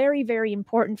 very, very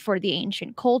important for the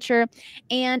ancient culture.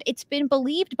 And it's been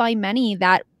believed by many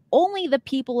that only the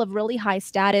people of really high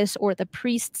status or the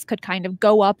priests could kind of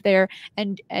go up there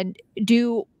and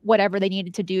do whatever they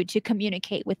needed to do to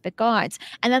communicate with the gods.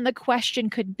 And then the question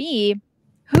could be,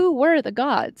 who were the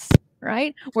gods?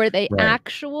 Right? Were they Right.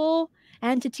 actual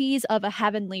entities of a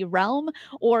heavenly realm,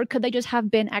 or could they just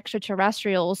have been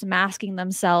extraterrestrials masking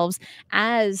themselves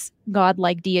as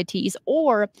godlike deities?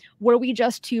 Or were we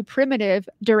just too primitive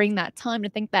during that time to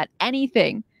think that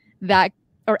anything that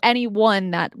or anyone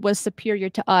that was superior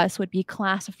to us would be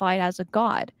classified as a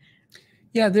god?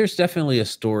 Yeah, there's definitely a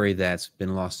story that's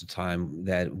been lost to time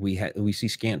that we see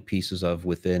scant pieces of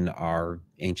within our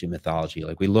ancient mythology.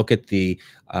 Like we look at the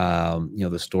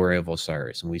story of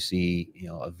Osiris, and we see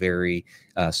a very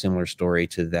similar story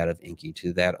to that of Enki,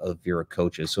 to that of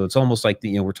Viracocha. So it's almost like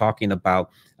we're talking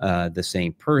about the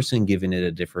same person, giving it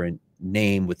a different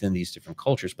name within these different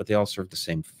cultures, but they all serve the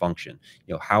same function.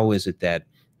 How is it that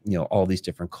all these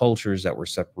different cultures that were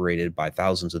separated by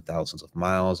thousands of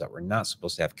miles, that were not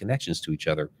supposed to have connections to each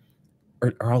other,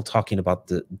 are all talking about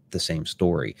the same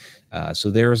story. So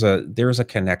there's a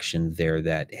connection there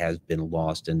that has been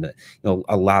lost, and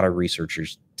a lot of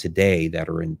researchers today that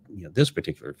are in this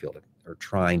particular field are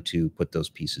trying to put those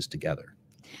pieces together.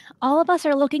 All of us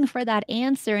are looking for that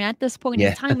answer. And at this point in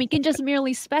Yeah. time, we can just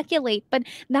merely speculate. But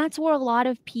that's where a lot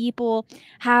of people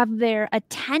have their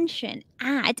attention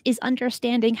at, is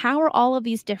understanding how are all of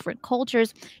these different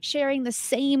cultures sharing the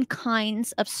same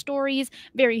kinds of stories,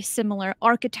 very similar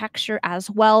architecture as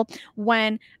well,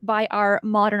 when by our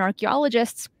modern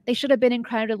archaeologists, they should have been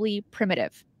incredibly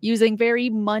primitive, using very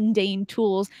mundane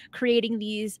tools, creating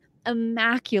these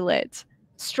immaculate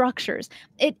structures.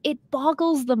 It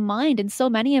boggles the mind, and so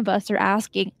many of us are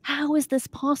asking, how is this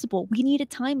possible? We need a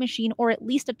time machine or at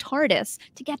least a TARDIS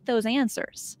to get those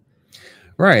answers.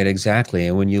 Right, exactly.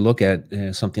 And when you look at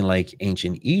something like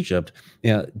ancient Egypt,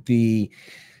 you know,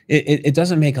 it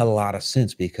doesn't make a lot of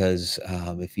sense because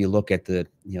if you look at the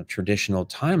traditional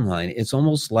timeline, it's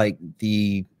almost like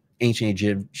the ancient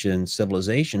Egyptian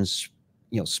civilizations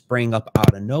sprang up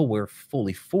out of nowhere,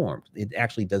 fully formed. It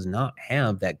actually does not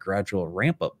have that gradual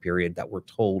ramp up period that we're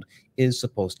told is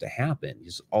supposed to happen.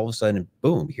 Just all of a sudden,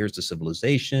 boom, here's the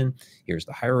civilization, here's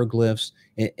the hieroglyphs,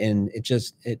 and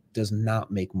it does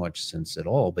not make much sense at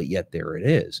all. But yet there it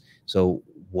is. So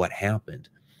what happened?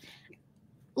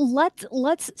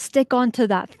 Let's stick on to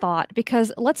that thought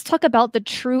because let's talk about the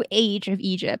true age of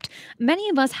Egypt. Many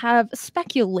of us have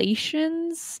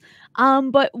speculations,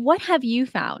 but what have you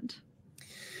found?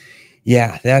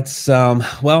 Yeah, that's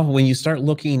well, when you start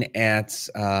looking at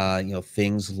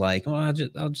things like, well,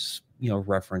 I'll just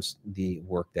reference the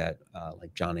work that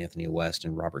like John Anthony West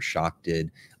and Robert Schoch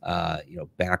did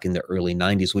back in the early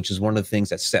 90s, which is one of the things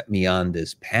that set me on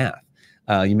this path.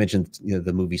 You mentioned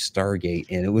the movie Stargate,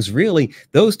 and it was really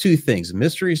those two things: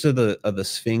 Mysteries of the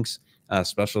Sphinx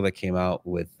special that came out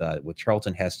with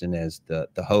Charlton Heston as the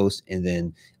host, and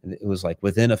then it was like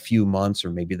within a few months or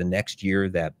maybe the next year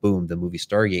that boom, the movie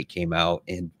Stargate came out,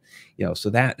 and so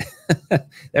that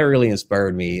that really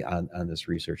inspired me on this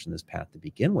research and this path to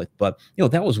begin with. But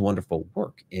that was wonderful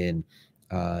work in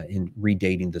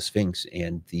redating the Sphinx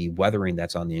and the weathering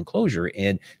that's on the enclosure.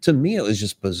 And to me, it was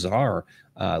just bizarre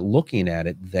looking at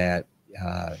it that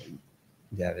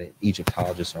that an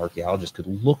Egyptologist and archaeologist could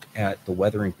look at the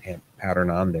weathering pattern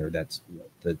on there. That's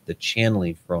the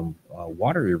channeling from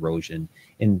water erosion,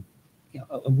 and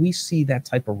we see that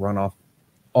type of runoff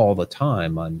all the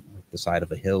time on the side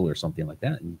of a hill or something like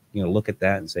that. And look at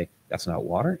that and say that's not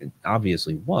water. It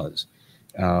obviously was,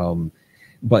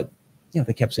 but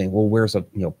they kept saying, well, where's a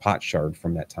pot shard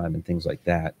from that time and things like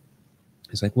that.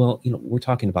 It's like, well, we're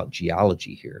talking about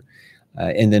geology here.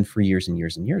 And then for years and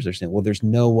years and years, they're saying, well, there's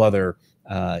no other,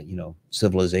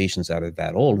 civilizations that are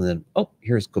that old. And then, oh,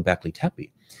 here's Göbekli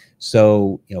Tepe.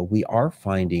 So, we are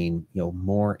finding,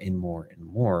 more and more and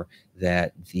more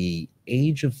that the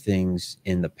age of things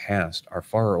in the past are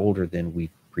far older than we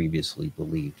previously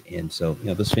believed. And so,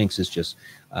 the Sphinx is just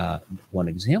one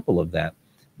example of that.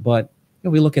 But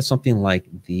we look at something like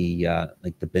the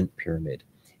Bent Pyramid,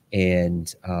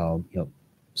 and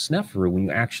Snefru. When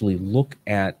you actually look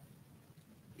at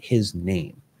his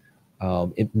name,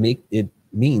 it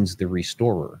means the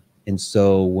restorer. And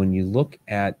so when you look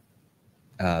at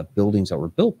buildings that were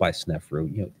built by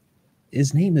Snefru,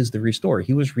 his name is the restorer.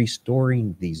 He was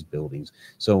restoring these buildings.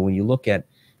 So when you look at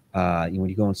when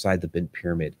you go inside the Bent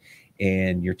Pyramid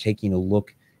and you're taking a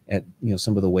look at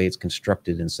some of the way it's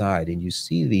constructed inside, and you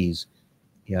see these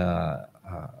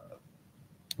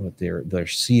they're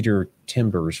cedar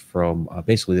timbers from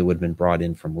basically they would have been brought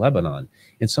in from Lebanon,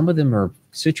 and some of them are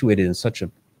situated in such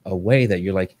a way that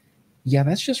you're like, yeah,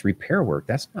 that's just repair work.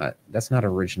 That's not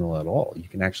original at all. You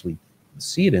can actually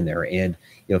see it in there. And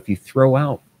if you throw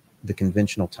out the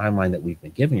conventional timeline that we've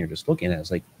been given, you're just looking at it, it's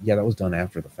like, yeah, that was done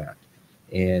after the fact.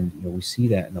 And we see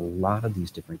that in a lot of these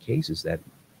different cases. That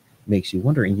makes you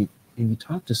wonder. And you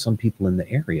talk to some people in the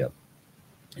area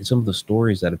and some of the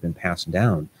stories that have been passed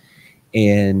down,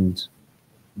 and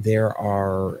there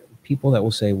are people that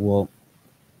will say, well,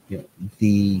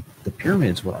 the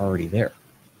pyramids were already there.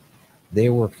 They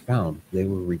were found, they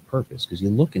were repurposed. Because you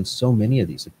look in so many of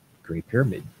these, like Great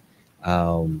Pyramid,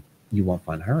 you won't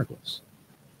find hieroglyphs.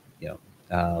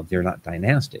 They're not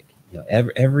dynastic.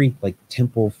 Every like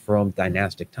temple from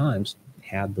dynastic times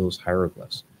had those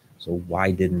hieroglyphs. So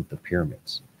why didn't the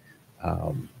pyramids?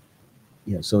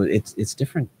 So it's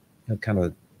different kind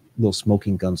of little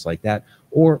smoking guns like that.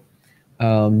 Or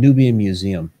Nubian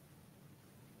Museum.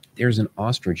 There's an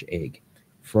ostrich egg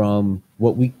from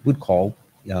what we would call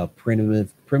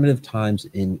primitive times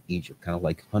in Egypt, kind of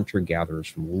like hunter-gatherers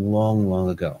from long, long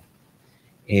ago.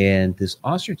 And this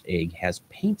ostrich egg has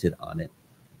painted on it.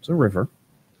 It's a river,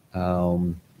 a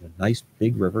nice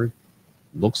big river,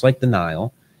 looks like the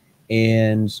Nile.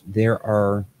 And there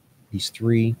are these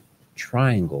three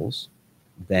triangles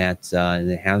that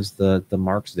and it has the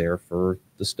marks there for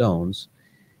the stones.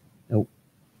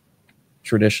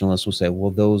 Traditionalists will say,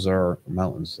 well, those are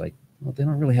mountains. Like, well, they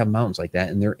don't really have mountains like that,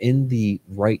 and they're in the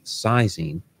right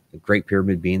sizing. The Great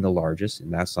Pyramid being the largest,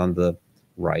 and that's on the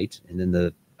right, and then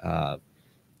the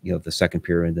the second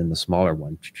pyramid, then the smaller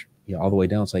one, all the way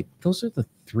down. It's like those are the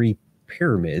three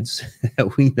pyramids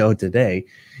that we know today.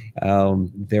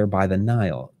 They're by the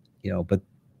Nile, but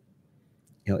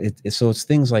so it's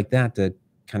things like that that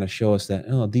kind of show us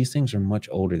that these things are much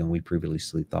older than we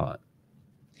previously thought.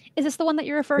 Is this the one that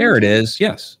you're referring There it to? is.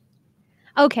 Yes.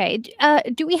 Okay.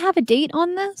 Do we have a date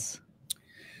on this?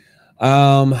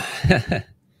 Um,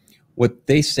 what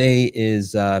they say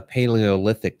is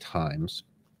Paleolithic times.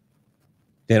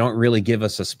 They don't really give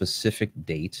us a specific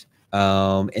date.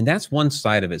 And that's one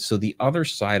side of it. So the other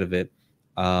side of it,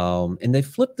 and they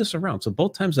flipped this around. So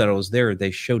both times that I was there,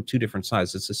 they showed two different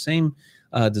sides. It's the same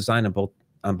design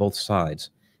on both sides.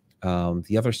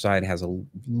 The other side has a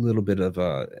little bit of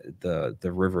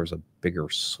the river is a bigger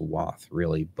swath,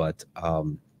 really. But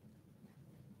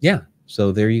yeah,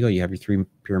 so there you go. You have your three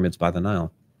pyramids by the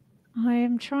Nile.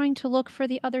 I'm trying to look for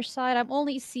the other side. I'm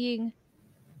only seeing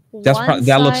That's one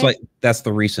that looks side. like that's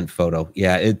the recent photo.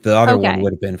 Yeah, the other one Okay.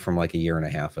 would have been from like a year and a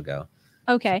half ago.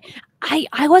 Okay.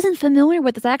 I wasn't familiar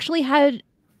with this. I actually had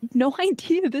no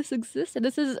idea this existed.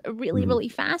 This is really, Mhm. really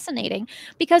fascinating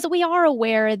because we are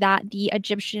aware that the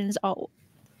Egyptians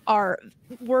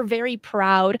were very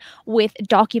proud with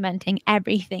documenting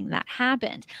everything that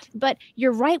happened. But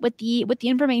you're right with the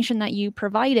information that you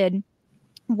provided,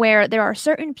 where there are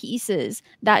certain pieces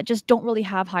that just don't really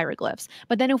have hieroglyphs.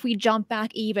 But then if we jump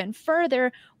back even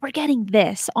further, we're getting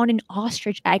this on an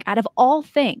ostrich egg out of all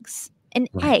things. An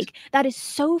Right. egg that is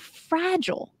so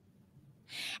fragile.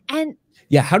 And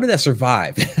Yeah, how did that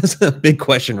survive? That's a big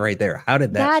question right there. How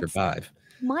did that that's survive?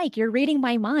 Mike, you're reading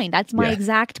my mind. That's my Yeah.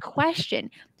 exact question.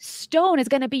 Stone is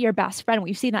going to be your best friend.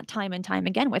 We've seen that time and time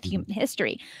again with Mhm. human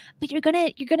history. But you're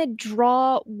going to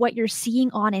draw what you're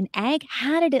seeing on an egg.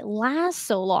 How did it last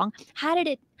so long? How did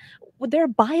it well, they're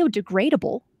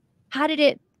biodegradable. How did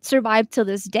it survive till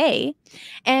this day?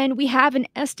 And we have an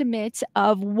estimate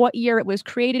of what year it was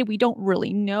created. We don't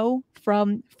really know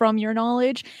from your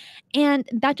knowledge. And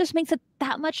that just makes it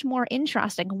that much more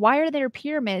interesting. Why are there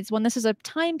pyramids when this is a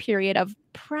time period of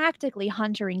practically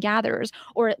hunter and gatherers,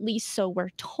 or at least so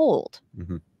we're told?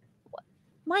 Mhm.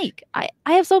 Mike, I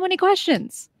have so many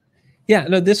questions. Yeah,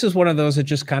 no, this is one of those that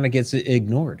just kind of gets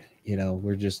ignored.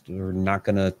 We're not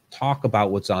going to talk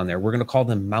about what's on there. We're going to call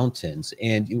them mountains,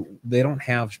 and they don't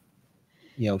have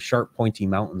sharp, pointy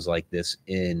mountains like this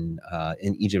in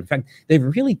Egypt. In fact, they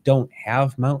really don't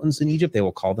have mountains in Egypt. They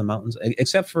will call them mountains,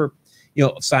 except for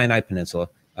Sinai Peninsula.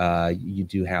 You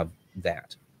do have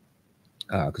that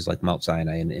because like Mount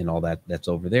Sinai and all that's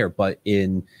over there. But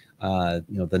in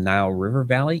the Nile River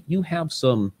Valley, you have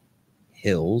some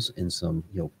hills and some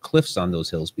cliffs on those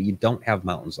hills, but you don't have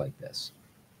mountains like this.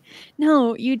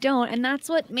 No, you don't. And that's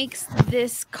what makes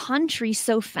this country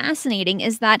so fascinating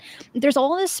is that there's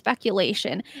all this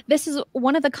speculation. This is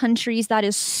one of the countries that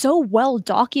is so well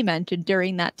documented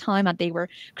during that time that they were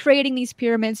creating these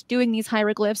pyramids, doing these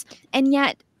hieroglyphs, and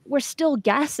yet we're still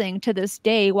guessing to this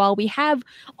day. While we have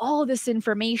all this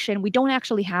information, we don't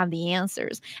actually have the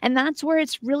answers. And that's where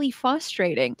it's really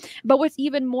frustrating. But what's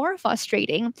even more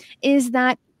frustrating is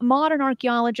that modern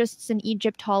archaeologists and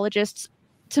Egyptologists,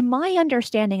 to my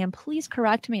understanding, and please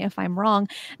correct me if I'm wrong,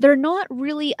 they're not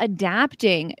really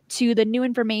adapting to the new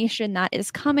information that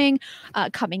is coming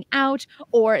out,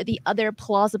 or the other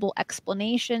plausible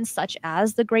explanations, such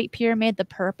as the Great Pyramid, the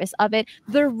purpose of it.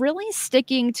 They're really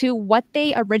sticking to what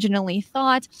they originally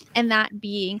thought, and that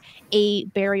being a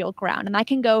burial ground. And that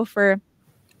can go for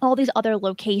all these other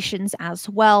locations as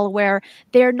well, where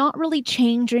they're not really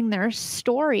changing their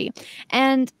story.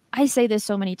 And I say this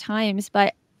so many times,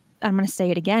 but I'm going to say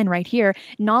it again right here.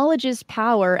 Knowledge is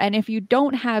power. And if you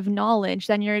don't have knowledge,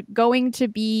 then you're going to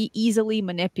be easily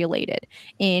manipulated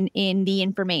in the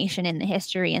information, in the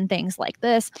history, and things like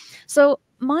this. So,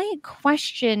 my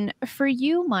question for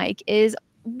you, Mike, is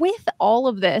with all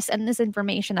of this and this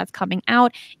information that's coming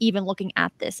out, even looking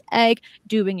at this egg,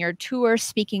 doing your tour,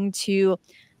 speaking to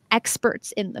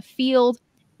experts in the field,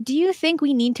 do you think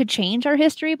we need to change our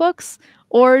history books,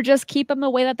 or just keep them the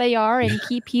way that they are and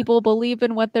keep people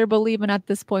believing what they're believing at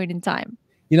this point in time?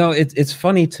 It's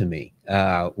funny to me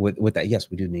with that.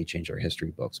 Yes, we do need to change our history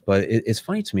books, but it's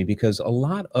funny to me because a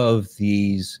lot of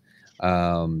these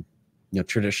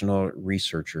traditional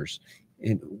researchers,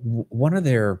 one of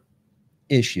their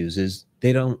issues is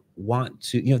they don't want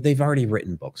to, they've already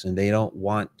written books and they don't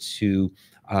want to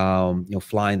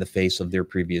fly in the face of their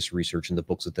previous research in the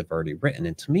books that they've already written.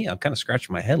 And to me, I'm kind of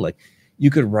scratching my head like, you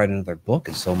could write another book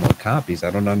and sell more copies. I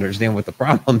don't understand what the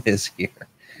problem is here.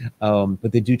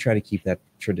 But they do try to keep that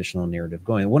traditional narrative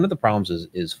going. One of the problems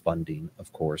is funding,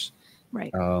 of course.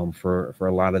 Right. For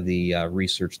a lot of the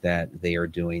research that they are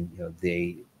doing,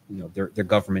 they're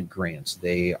government grants.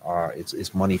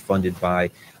 It's money funded by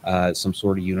some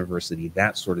sort of university,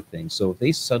 that sort of thing. So if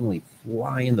they suddenly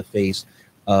fly in the face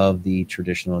of the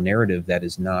traditional narrative that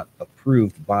is not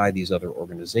approved by these other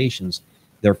organizations,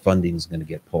 their funding is going to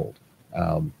get pulled.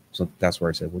 So that's where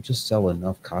I said, well, just sell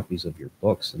enough copies of your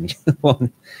books, and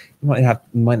you might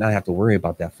not have to worry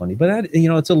about that funding. But that,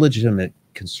 it's a legitimate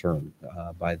concern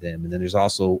by them. And then there's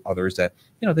also others that,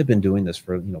 they've been doing this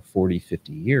for, 40,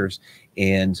 50 years.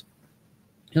 And,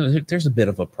 there's a bit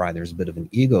of a pride, there's a bit of an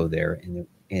ego there.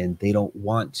 And they don't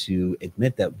want to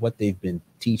admit that what they've been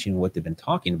teaching, what they've been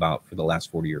talking about for the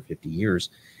last 40 or 50 years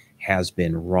has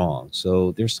been wrong.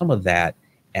 So there's some of that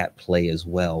at play as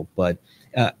well. But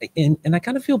and I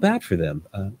kind of feel bad for them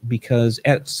because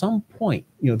at some point,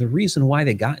 the reason why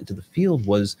they got into the field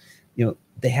was,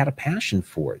 they had a passion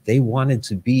for it. They wanted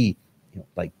to be,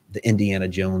 like the Indiana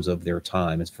Jones of their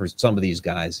time. And for some of these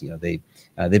guys, they've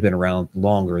been around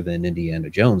longer than Indiana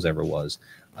Jones ever was.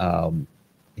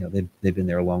 They've been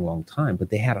there a long, long time, but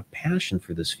they had a passion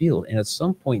for this field. And at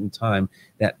some point in time,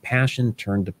 that passion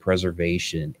turned to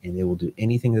preservation, and they will do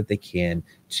anything that they can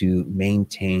to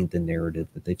maintain the narrative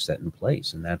that they've set in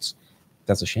place. And that's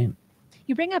a shame.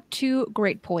 You bring up two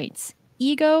great points: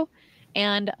 ego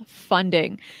and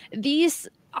funding. These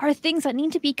are things that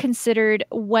need to be considered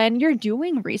when you're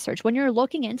doing research, when you're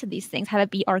looking into these things, have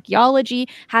it be archaeology,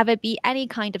 have it be any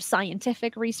kind of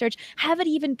scientific research, have it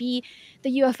even be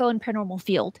the UFO and paranormal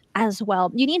field as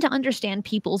well. You need to understand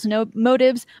people's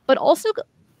motives, but also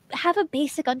have a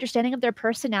basic understanding of their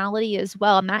personality as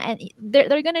well. And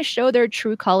they're going to show their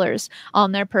true colors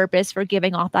on their purpose for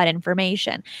giving off that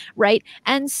information, right?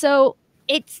 And so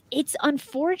it's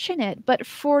unfortunate, but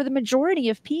for the majority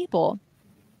of people,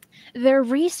 their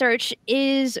research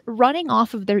is running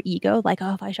off of their ego. Like,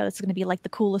 oh, if I show this, is going to be like the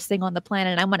coolest thing on the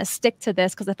planet, and I'm going to stick to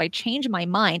this because if I change my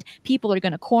mind, people are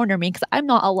going to corner me because I'm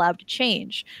not allowed to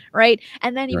change, right?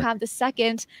 And then you have the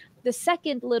second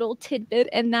little tidbit,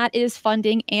 and that is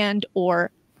funding and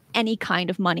or any kind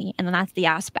of money. And then that's the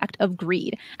aspect of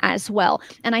greed as well.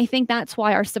 And I think that's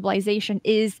why our civilization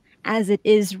is as it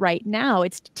is right now.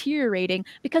 It's deteriorating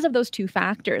because of those two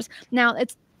factors. Now,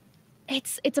 it's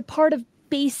a part of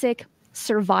basic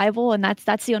survival, and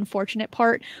that's the unfortunate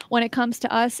part when it comes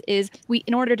to us is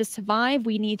in order to survive,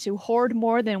 we need to hoard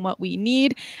more than what we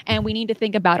need, and we need to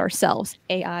think about ourselves.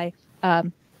 EI.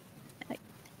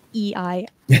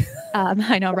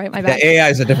 I know, right? My bad. The AI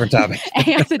is a different topic.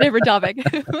 AI is a different topic.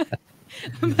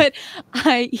 But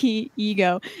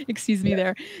ego, excuse me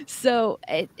there. So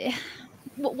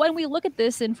when we look at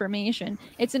this information,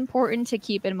 it's important to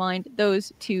keep in mind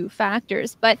those two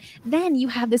factors. But then you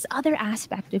have this other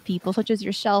aspect of people, such as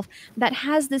yourself, that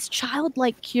has this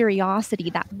childlike curiosity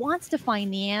that wants to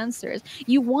find the answers.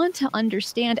 You want to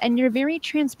understand, and you're very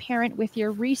transparent with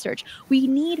your research. We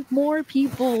need more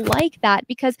people like that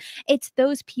because it's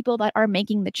those people that are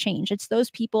making the change. It's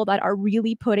those people that are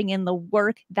really putting in the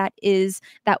work that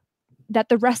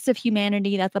the rest of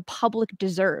humanity, that the public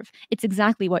deserve. It's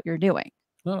exactly what you're doing.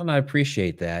 Well, and I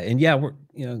appreciate that. And yeah, we're,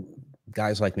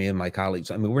 guys like me and my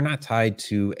colleagues, I mean, we're not tied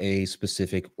to a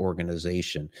specific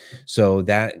organization. So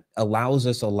that allows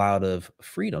us a lot of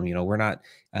freedom. We're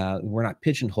not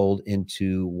pigeonholed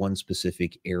into one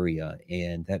specific area.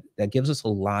 And that gives us a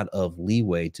lot of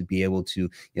leeway to be able to,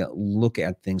 look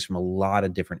at things from a lot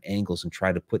of different angles and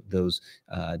try to put those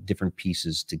different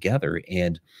pieces together.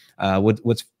 And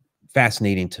what's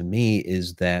fascinating to me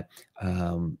is that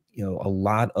a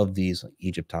lot of these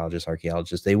Egyptologists,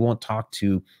 archaeologists, they won't talk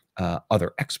to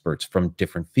other experts from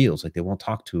different fields. Like they won't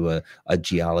talk to a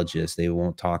geologist, they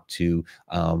won't talk to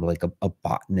like a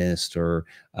botanist or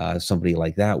somebody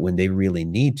like that when they really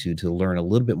need to learn a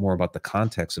little bit more about the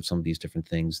context of some of these different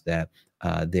things that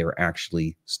they're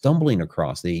actually stumbling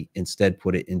across. They instead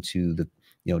put it into the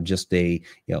just a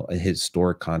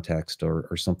historic context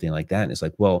or something like that. And it's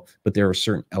like, well, but there are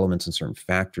certain elements and certain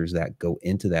factors that go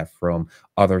into that from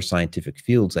other scientific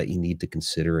fields that you need to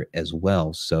consider as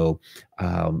well. So,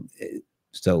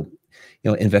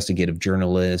 investigative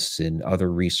journalists and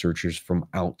other researchers from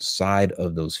outside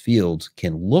of those fields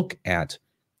can look at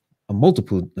a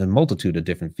multitude of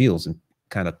different fields and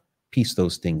kind of piece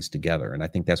those things together. And I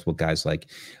think that's what guys like,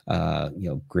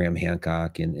 Graham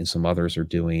Hancock and some others are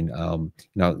doing.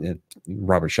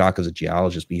 Robert Schock is a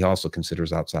geologist, but he also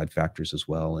considers outside factors as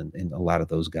well. And a lot of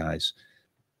those guys.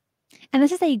 And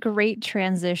this is a great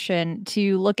transition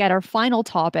to look at our final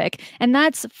topic, and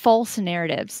that's false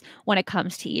narratives when it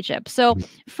comes to Egypt. So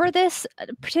for this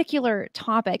particular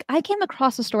topic, I came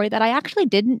across a story that I actually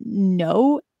didn't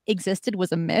know existed,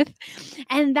 was a myth.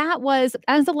 And that was,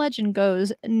 as the legend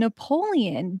goes,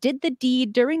 Napoleon did the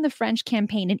deed during the French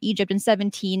campaign in Egypt in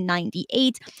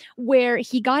 1798, where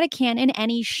he got a cannon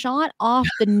and he shot off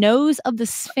the nose of the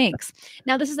Sphinx.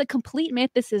 Now, this is a complete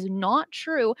myth. This is not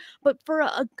true. But for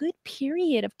a good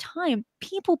period of time,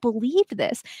 people believed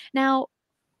this. Now,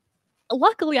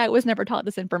 luckily I was never taught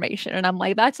this information, and I'm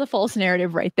like, that's a false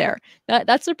narrative right there.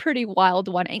 That's a pretty wild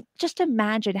one. And just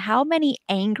imagine how many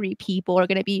angry people are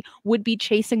going to be would be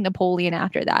chasing Napoleon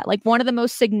after that. Like one of the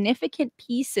most significant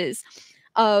pieces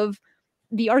of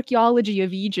the archaeology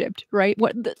of Egypt, right?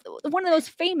 One of those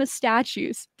famous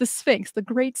statues, the Sphinx, the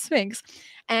Great Sphinx,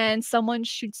 and someone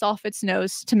shoots off its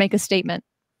nose to make a statement.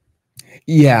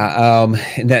 Yeah,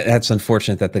 that's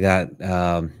unfortunate that they got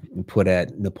put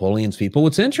at Napoleon's feet. But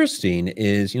what's interesting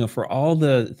is, for all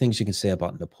the things you can say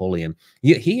about Napoleon,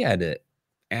 he had an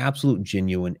absolute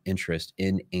genuine interest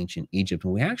in ancient Egypt,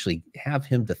 and we actually have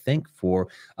him to thank for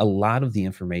a lot of the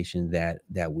information that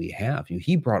we have.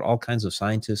 He brought all kinds of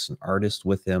scientists and artists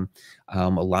with him. A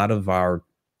lot of our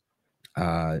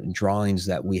drawings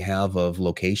that we have of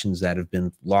locations that have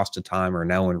been lost to time or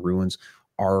now in ruins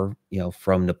are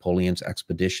from Napoleon's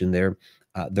expedition there.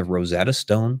 The Rosetta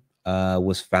Stone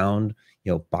was found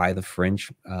by the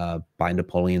French, by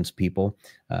Napoleon's people.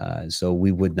 So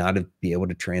we would not have be able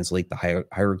to translate the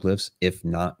hieroglyphs if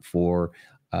not for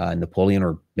Napoleon,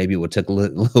 or maybe it would take a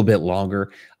little bit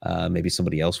longer. Maybe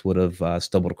somebody else would have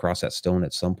stumbled across that stone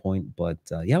at some point. But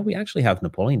yeah, we actually have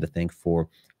Napoleon to thank for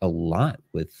a lot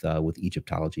with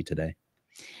Egyptology today.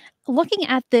 Looking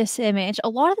at this image, a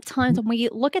lot of the times Mhm. when we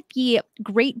look at the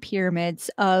Great Pyramids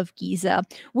of Giza,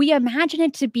 we imagine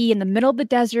it to be in the middle of the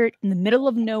desert, in the middle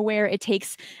of nowhere. It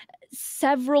takes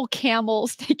several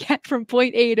camels to get from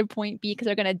point A to point B because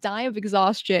they're going to die of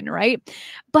exhaustion, right?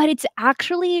 But it's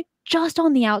actually just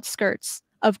on the outskirts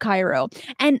of Cairo.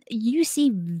 And you see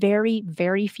very,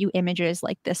 very few images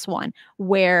like this one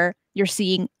where you're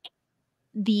seeing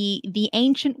the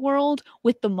ancient world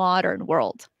with the modern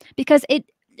world, because it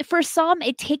for some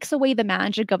it takes away the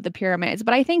magic of the pyramids,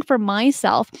 but I think for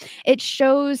myself it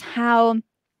shows how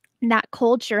that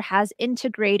culture has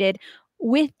integrated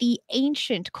with the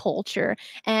ancient culture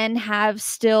and have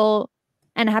still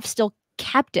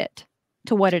kept it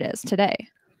to what it is today.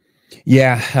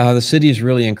 Yeah, the city is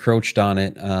really encroached on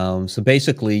it. So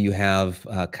basically, you have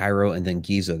Cairo and then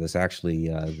Giza. That's actually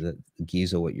the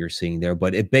Giza, what you're seeing there.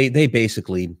 But they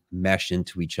basically mesh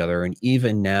into each other. And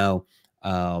even now,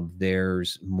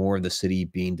 there's more of the city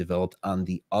being developed on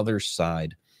the other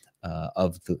side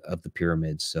of the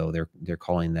pyramids. So they're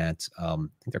calling that I think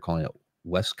they're calling it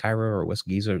West Cairo or West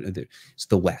Giza. It's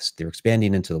the West. They're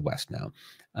expanding into the West now.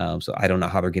 So I don't know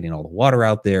how they're getting all the water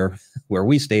out there where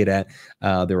we stayed at.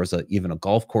 There was even a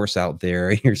golf course out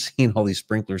there. You're seeing all these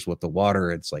sprinklers with the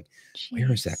water. It's like,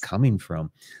 where is that Jeez. coming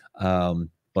from?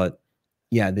 But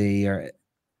yeah,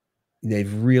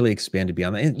 they've really expanded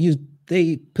beyond that. And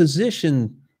they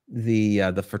position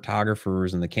the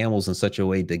photographers and the camels in such a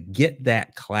way to get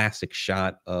that classic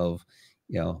shot of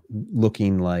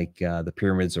looking like the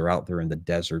pyramids are out there in the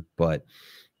desert, but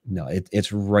no,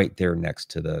 it's right there next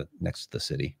to the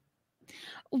city.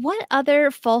 What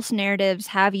other false narratives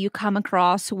have you come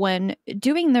across when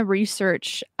doing the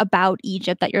research about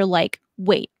Egypt that you're like,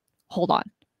 wait, hold on?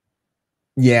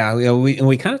 Yeah,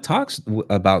 we kind of talked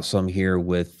about some here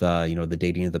with the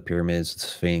dating of the pyramids, the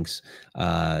Sphinx,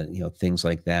 things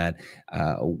like that.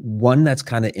 One that's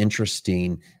kind of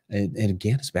interesting, and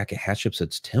again, it's back at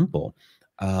Hatshepsut's temple.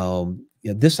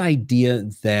 This idea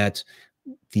that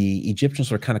the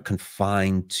Egyptians were kind of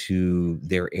confined to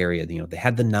their area. They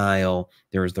had the Nile,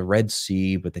 there was the Red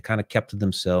Sea, but they kind of kept to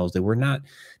themselves. They were not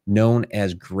known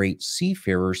as great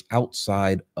seafarers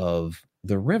outside of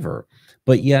the river.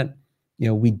 But yet,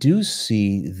 we do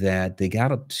see that they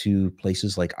got up to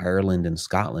places like Ireland and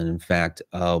Scotland. In fact,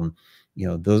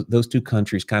 those two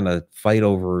countries kind of fight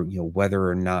over, whether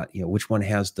or not, which one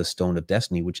has the Stone of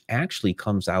Destiny, which actually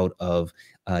comes out of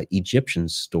Egyptian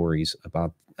stories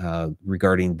about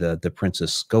regarding the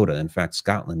Princess Skoda. In fact,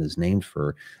 Scotland is named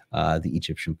for the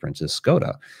Egyptian Princess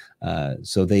Skoda.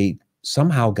 So they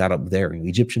somehow got up there.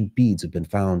 Egyptian beads have been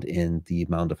found in the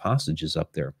Mound of Hostages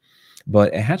up there.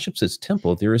 But at Hatshepsut's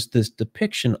temple, there is this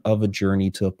depiction of a journey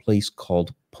to a place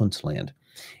called Puntland.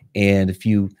 And if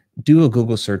you do a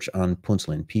Google search on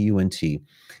Puntland, Punt,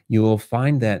 you will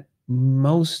find that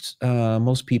most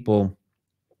people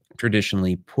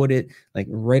traditionally put it like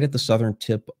right at the southern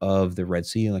tip of the Red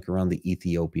Sea, like around the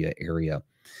Ethiopia area.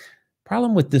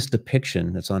 Problem with this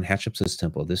depiction that's on Hatshepsut's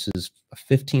temple, this is a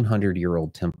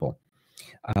 1,500-year-old temple.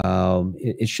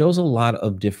 It shows a lot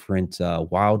of different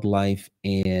wildlife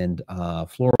and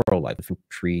floral life, different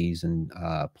trees and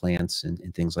plants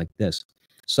and things like this.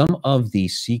 Some of the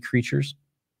sea creatures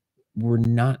were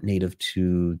not native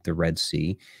to the Red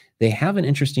Sea. They have an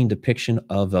interesting depiction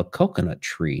of a coconut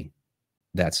tree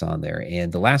that's on there.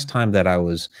 And the last time that I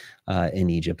was in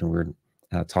Egypt and we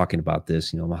are talking about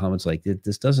this, Muhammad's like,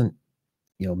 this doesn't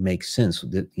makes sense.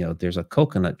 That there's a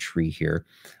coconut tree here.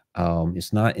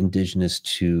 It's not indigenous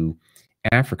to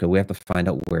Africa. We have to find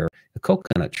out where the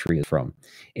coconut tree is from,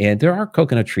 and there are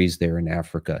coconut trees there in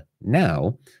Africa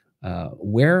now.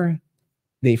 Where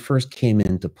they first came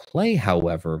into play,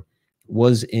 however,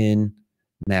 was in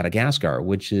Madagascar,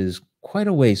 which is quite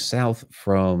a way south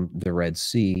from the Red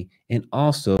Sea, and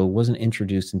also wasn't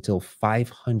introduced until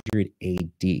 500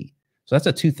 AD. So that's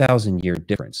a 2,000-year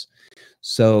difference.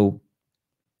 So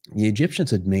the Egyptians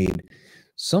had made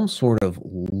some sort of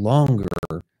longer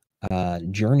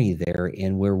journey there,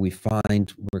 and where we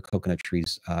find where coconut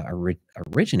trees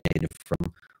originated from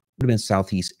would have been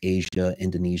Southeast Asia,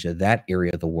 Indonesia, that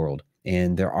area of the world.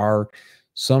 And there are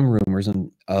some rumors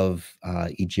of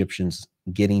Egyptians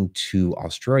getting to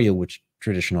Australia, which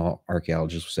traditional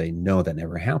archaeologists would say, no, that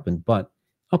never happened. But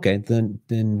okay,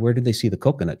 then where did they see the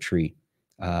coconut tree?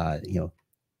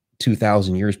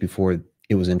 2,000 years before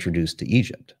it was introduced to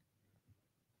Egypt.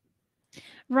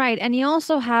 Right. And you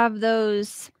also have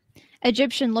those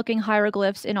Egyptian-looking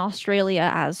hieroglyphs in Australia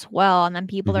as well. And then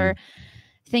people are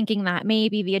thinking that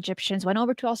maybe the Egyptians went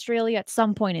over to Australia at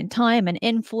some point in time and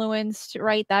influenced,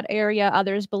 right, that area.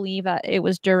 Others believe that it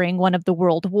was during one of the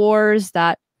world wars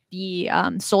that the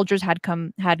soldiers had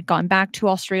gone back to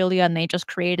Australia, and they just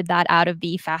created that out of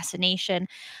the fascination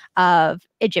of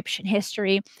Egyptian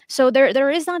history. So there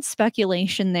is that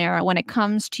speculation there when it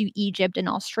comes to Egypt and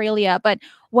Australia. But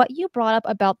what you brought up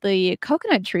about the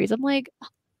coconut trees, I'm like,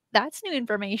 that's new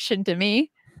information to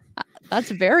me.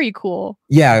 That's very cool.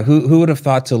 Yeah, who would have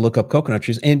thought to look up coconut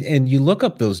trees? And you look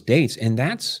up those dates, and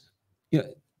that's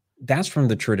that's from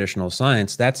the traditional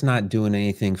science. That's not doing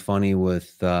anything funny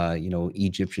with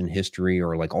Egyptian history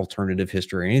or like alternative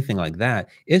history or anything like that.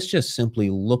 It's just simply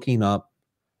looking up,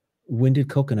 when did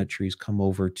coconut trees come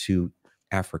over to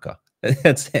Africa?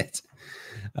 That's it.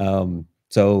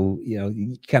 So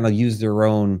you kind of use their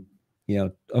own.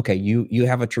 Okay, you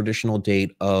have a traditional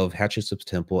date of Hatshepsut's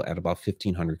temple at about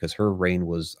 1500, because her reign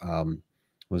was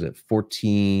it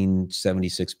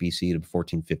 1476 BC to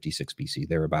 1456 BC,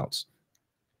 thereabouts.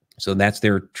 So that's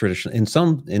their tradition. In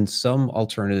some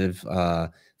alternative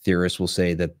theorists will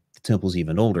say that the temple's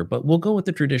even older, but we'll go with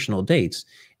the traditional dates,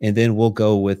 and then we'll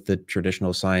go with the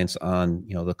traditional science on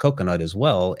the coconut as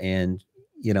well, and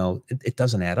it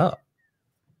doesn't add up.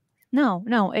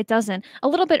 No, it doesn't. A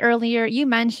little bit earlier, you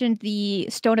mentioned the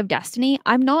Stone of Destiny.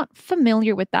 I'm not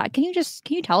familiar with that. Can you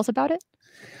tell us about it?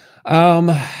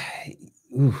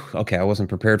 Okay, I wasn't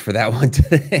prepared for that one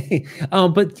today.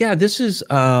 But yeah, this is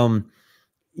some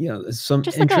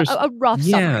Just like a rough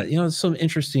yeah, summary. some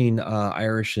interesting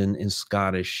Irish and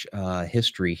Scottish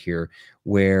history here,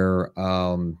 where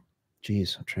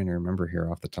geez, I'm trying to remember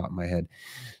here off the top of my head.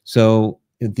 So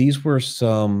these were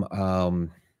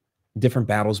some different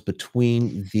battles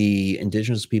between the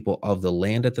indigenous people of the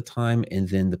land at the time, and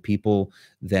then the people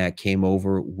that came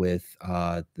over with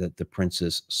the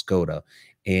Princess Skoda.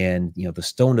 And the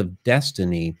Stone of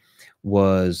Destiny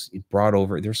was brought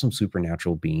over. There's some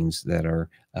supernatural beings that are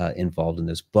involved in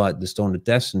this, but the Stone of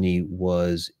Destiny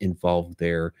was involved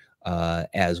there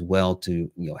as well to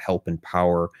help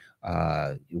empower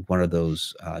one of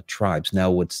those tribes.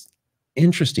 Now, what's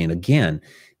interesting, again,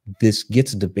 this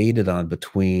gets debated on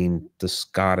between the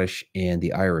Scottish and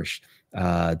the Irish.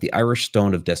 The Irish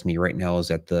Stone of Destiny right now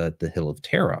is at the Hill of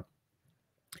Tara.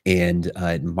 And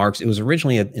it was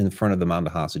originally in front of the Mound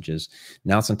of Hostages.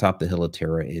 Now it's on top of the Hill of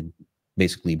Tara. It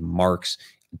basically marks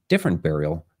different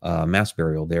burial, mass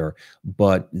burial there.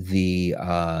 But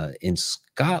in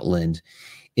Scotland,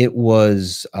 it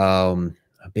was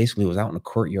basically was out in the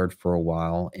courtyard for a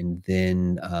while, and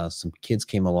then some kids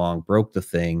came along, broke the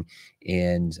thing,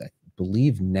 and I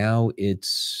believe now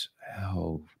it's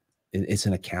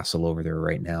in a castle over there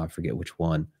right now. I forget which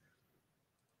one.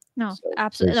 No, So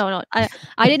absolutely no. I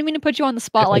didn't mean to put you on the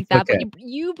spot like it's that, okay. but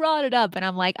you brought it up, and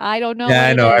I'm like, I don't know Yeah, what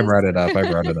I it know. I is. brought it up. I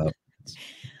brought it up.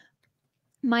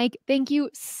 Mike, thank you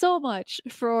so much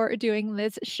for doing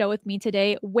this show with me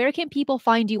today. Where can people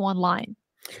find you online?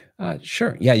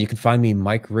 Sure. Yeah, you can find me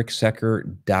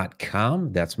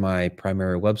MikeRicksecker.com. That's my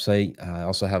primary website. I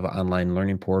also have an online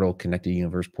learning portal,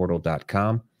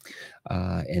 connecteduniverseportal.com.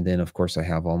 And then, of course, I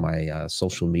have all my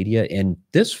social media. And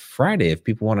this Friday, if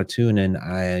people want to tune in,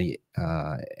 I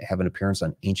have an appearance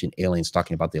on Ancient Aliens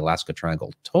talking about the Alaska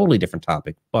Triangle. Totally different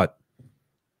topic, but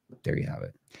there you have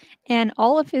it. And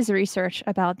all of his research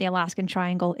about the Alaskan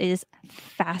Triangle is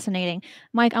fascinating.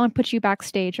 Mike, I want to put you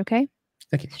backstage, okay?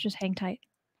 Thank you. So just hang tight.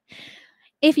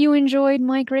 If you enjoyed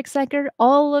Mike Ricksecker,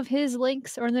 all of his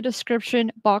links are in the description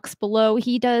box below.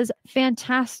 He does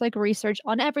fantastic research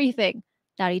on everything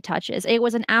that he touches. It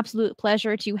was an absolute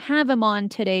pleasure to have him on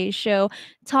today's show.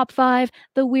 Top 5,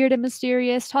 the weird and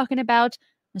mysterious, talking about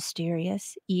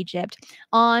mysterious Egypt.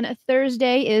 On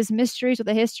Thursday is Mysteries with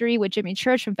a History with Jimmy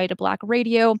Church from Veda Black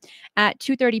Radio at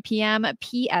 2:30 p.m.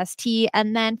 PST.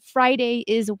 And then Friday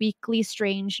is Weekly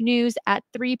Strange News at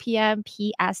 3 p.m.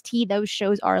 PST. Those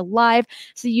shows are live,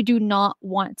 so you do not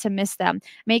want to miss them.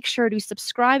 Make sure to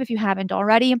subscribe if you haven't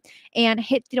already and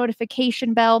hit the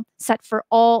notification bell set for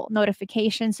all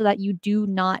notifications so that you do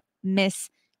not miss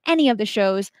any of the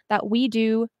shows that we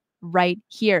do right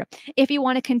here. If you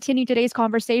want to continue today's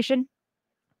conversation,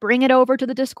 bring it over to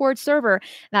the Discord server.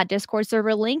 That Discord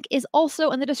server link is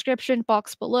also in the description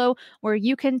box below, where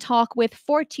you can talk with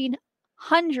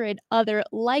 1,400 other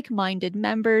like-minded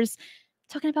members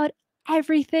talking about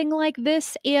everything like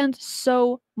this and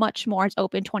so much more. It's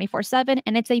open 24/7,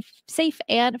 and it's a safe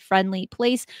and friendly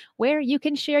place where you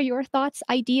can share your thoughts,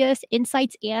 ideas,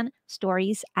 insights, and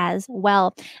stories as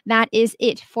well. That is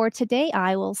it for today.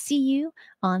 I will see you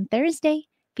on Thursday.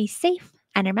 Be safe,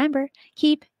 and remember,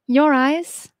 keep your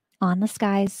eyes on the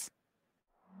skies.